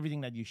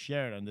 Everything that you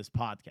shared on this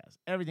podcast,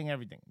 everything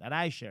that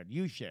I shared,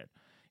 you shared.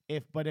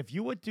 If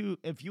you were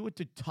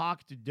to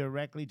talk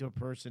directly to a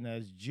person that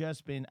has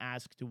just been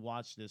asked to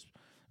watch this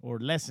or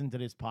listen to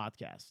this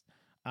podcast,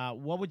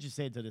 what would you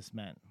say to this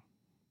man?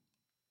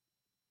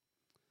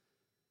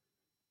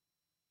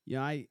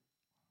 Yeah, I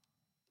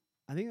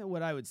think that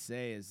what I would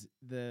say is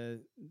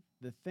the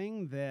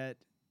thing that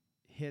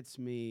hits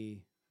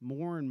me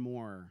more and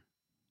more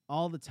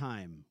all the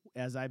time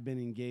as I've been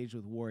engaged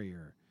with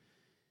Warrior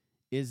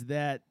is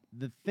that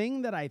the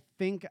thing that I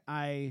think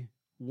I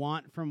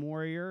want from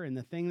Warrior, and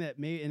the thing that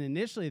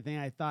initially the thing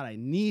I thought I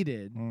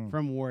needed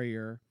from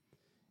Warrior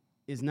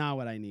is not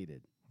what I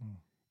needed.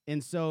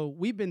 And so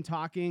we've been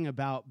talking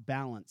about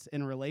balance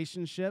in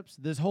relationships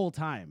this whole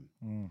time.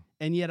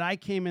 And yet I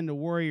came into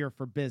Warrior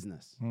for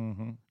business,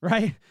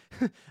 right?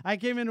 I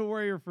came into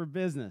Warrior for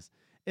business.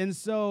 And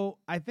so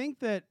I think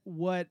that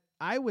what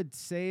I would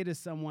say to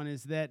someone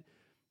is that,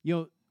 you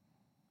know,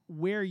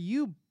 where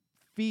you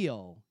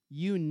feel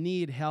you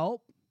need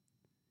help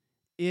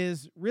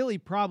is really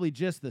probably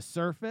just the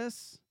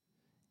surface.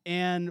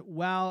 And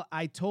while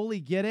I totally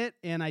get it,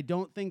 and I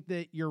don't think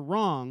that you're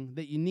wrong,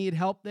 that you need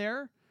help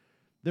there,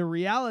 the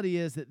reality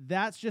is that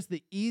that's just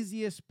the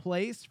easiest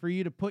place for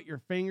you to put your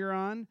finger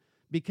on,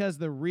 because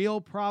the real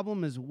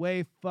problem is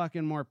way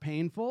fucking more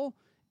painful,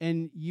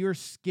 and you're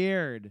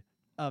scared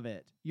of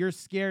it. You're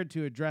scared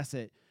to address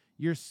it.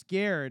 You're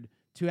scared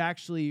to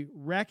actually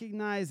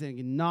recognize and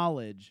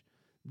acknowledge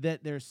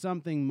that there's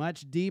something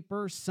much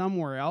deeper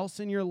somewhere else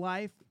in your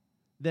life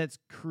that's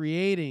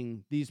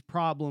creating these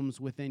problems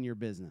within your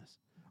business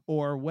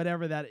or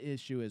whatever that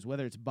issue is,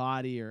 whether it's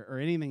body or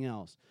anything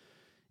else.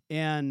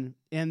 And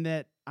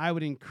that I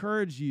would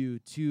encourage you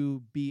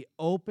to be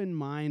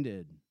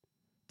open-minded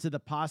to the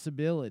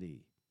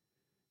possibility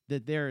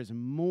that there is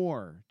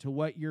more to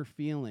what you're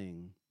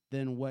feeling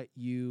than what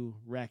you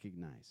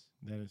recognize.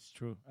 That is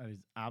true. That is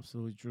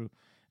absolutely true.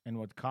 And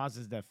what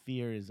causes that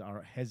fear is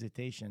our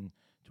hesitation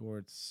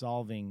towards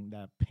solving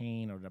that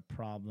pain or the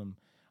problem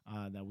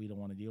that we don't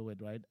want to deal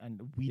with, right?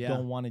 And we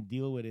don't want to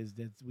deal with is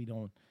that we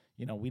don't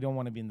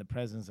want to be in the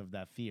presence of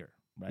that fear,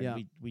 right? Yeah.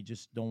 We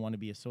just don't want to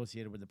be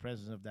associated with the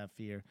presence of that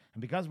fear.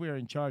 And because we are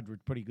in charge, we're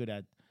pretty good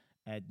at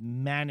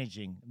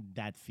managing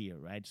that fear,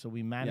 right? So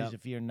we manage the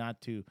fear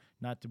not to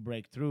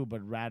break through,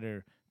 but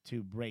rather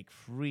to break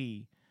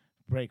free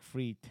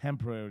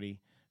temporarily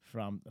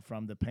from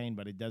the pain,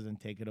 but it doesn't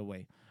take it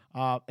away.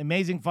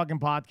 Amazing fucking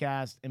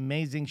podcast,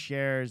 amazing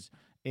shares.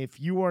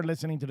 If you are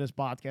listening to this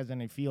podcast and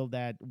you feel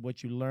that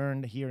what you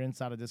learned here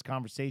inside of this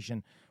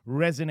conversation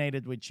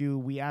resonated with you,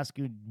 we ask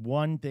you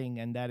one thing,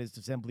 and that is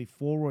to simply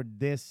forward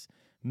this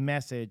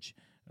message,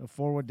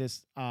 forward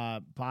this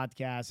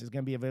podcast. Is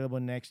going to be available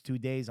in the next 2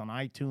 days on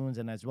iTunes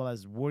and as well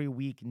as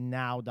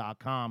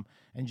warriorweeknow.com,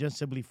 and just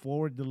simply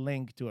forward the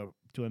link to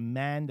a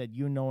man that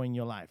you know in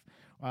your life.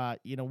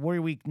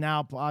 Warrior Week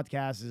Now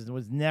podcast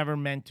was never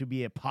meant to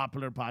be a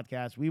popular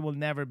podcast. We will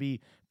never be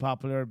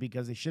popular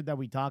because the shit that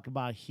we talk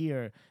about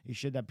here is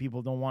shit that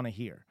people don't want to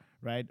hear,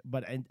 right?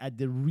 But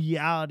the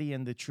reality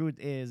and the truth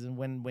is, and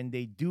when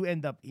they do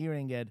end up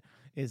hearing it,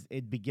 is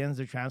it begins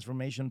the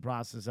transformation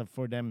process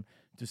for them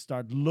to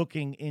start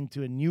looking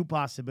into a new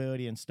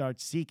possibility and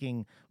start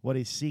seeking what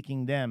is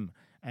seeking them.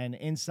 And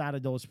inside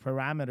of those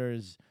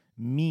parameters,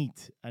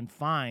 meet and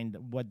find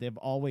what they've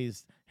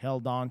always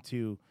held on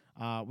to,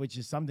 which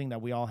is something that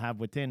we all have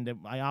within.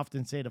 I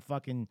often say the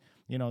fucking,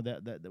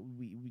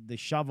 the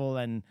shovel,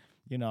 and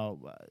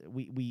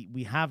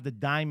we have the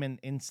diamond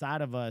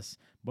inside of us,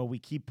 but we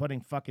keep putting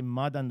fucking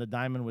mud on the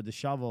diamond with the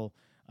shovel.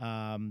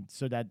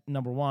 So that,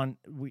 number one,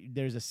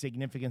 there's a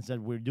significance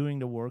that we're doing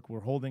the work.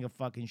 We're holding a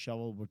fucking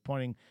shovel. We're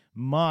putting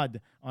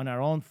mud on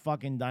our own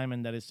fucking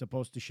diamond that is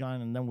supposed to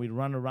shine. And then we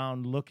run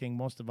around looking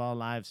most of our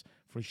lives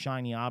for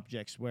shiny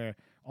objects, where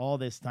all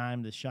this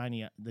time the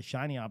shiny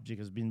object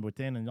has been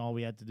within, and all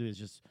we had to do is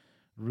just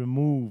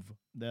remove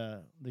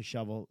the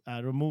shovel,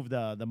 remove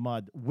the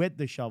mud with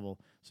the shovel.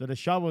 So the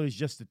shovel is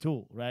just a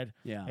tool, right?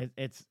 Yeah.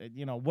 It's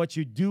what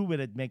you do with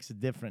it makes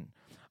it different.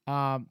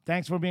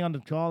 Thanks for being on the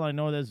call. I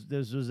know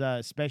this was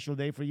a special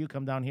day for you.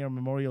 Come down here on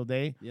Memorial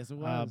Day. Yes, it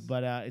was.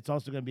 But it's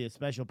also going to be a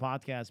special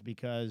podcast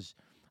because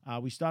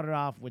we started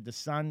off with the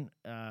sun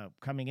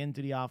coming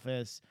into the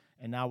office,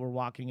 and now we're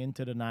walking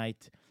into the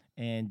night.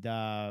 And,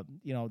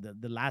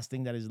 the last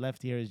thing that is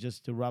left here is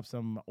just to rub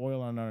some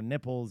oil on our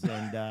nipples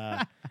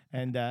and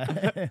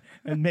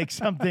and make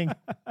something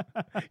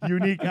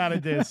unique out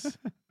of this.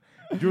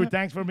 Drew,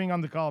 thanks for being on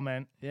the call,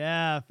 man.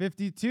 Yeah,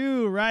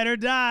 52, ride or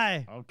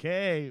die.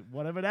 Okay,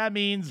 whatever that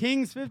means.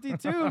 Kings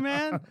 52,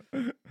 man.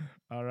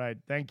 All right,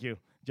 thank you.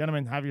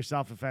 Gentlemen, have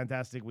yourself a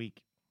fantastic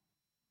week.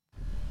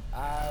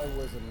 I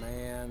was a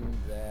man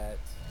that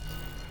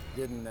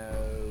didn't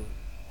know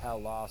how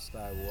lost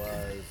I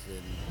was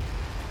and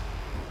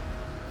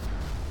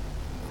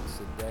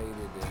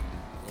sedated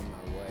in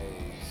my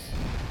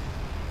ways.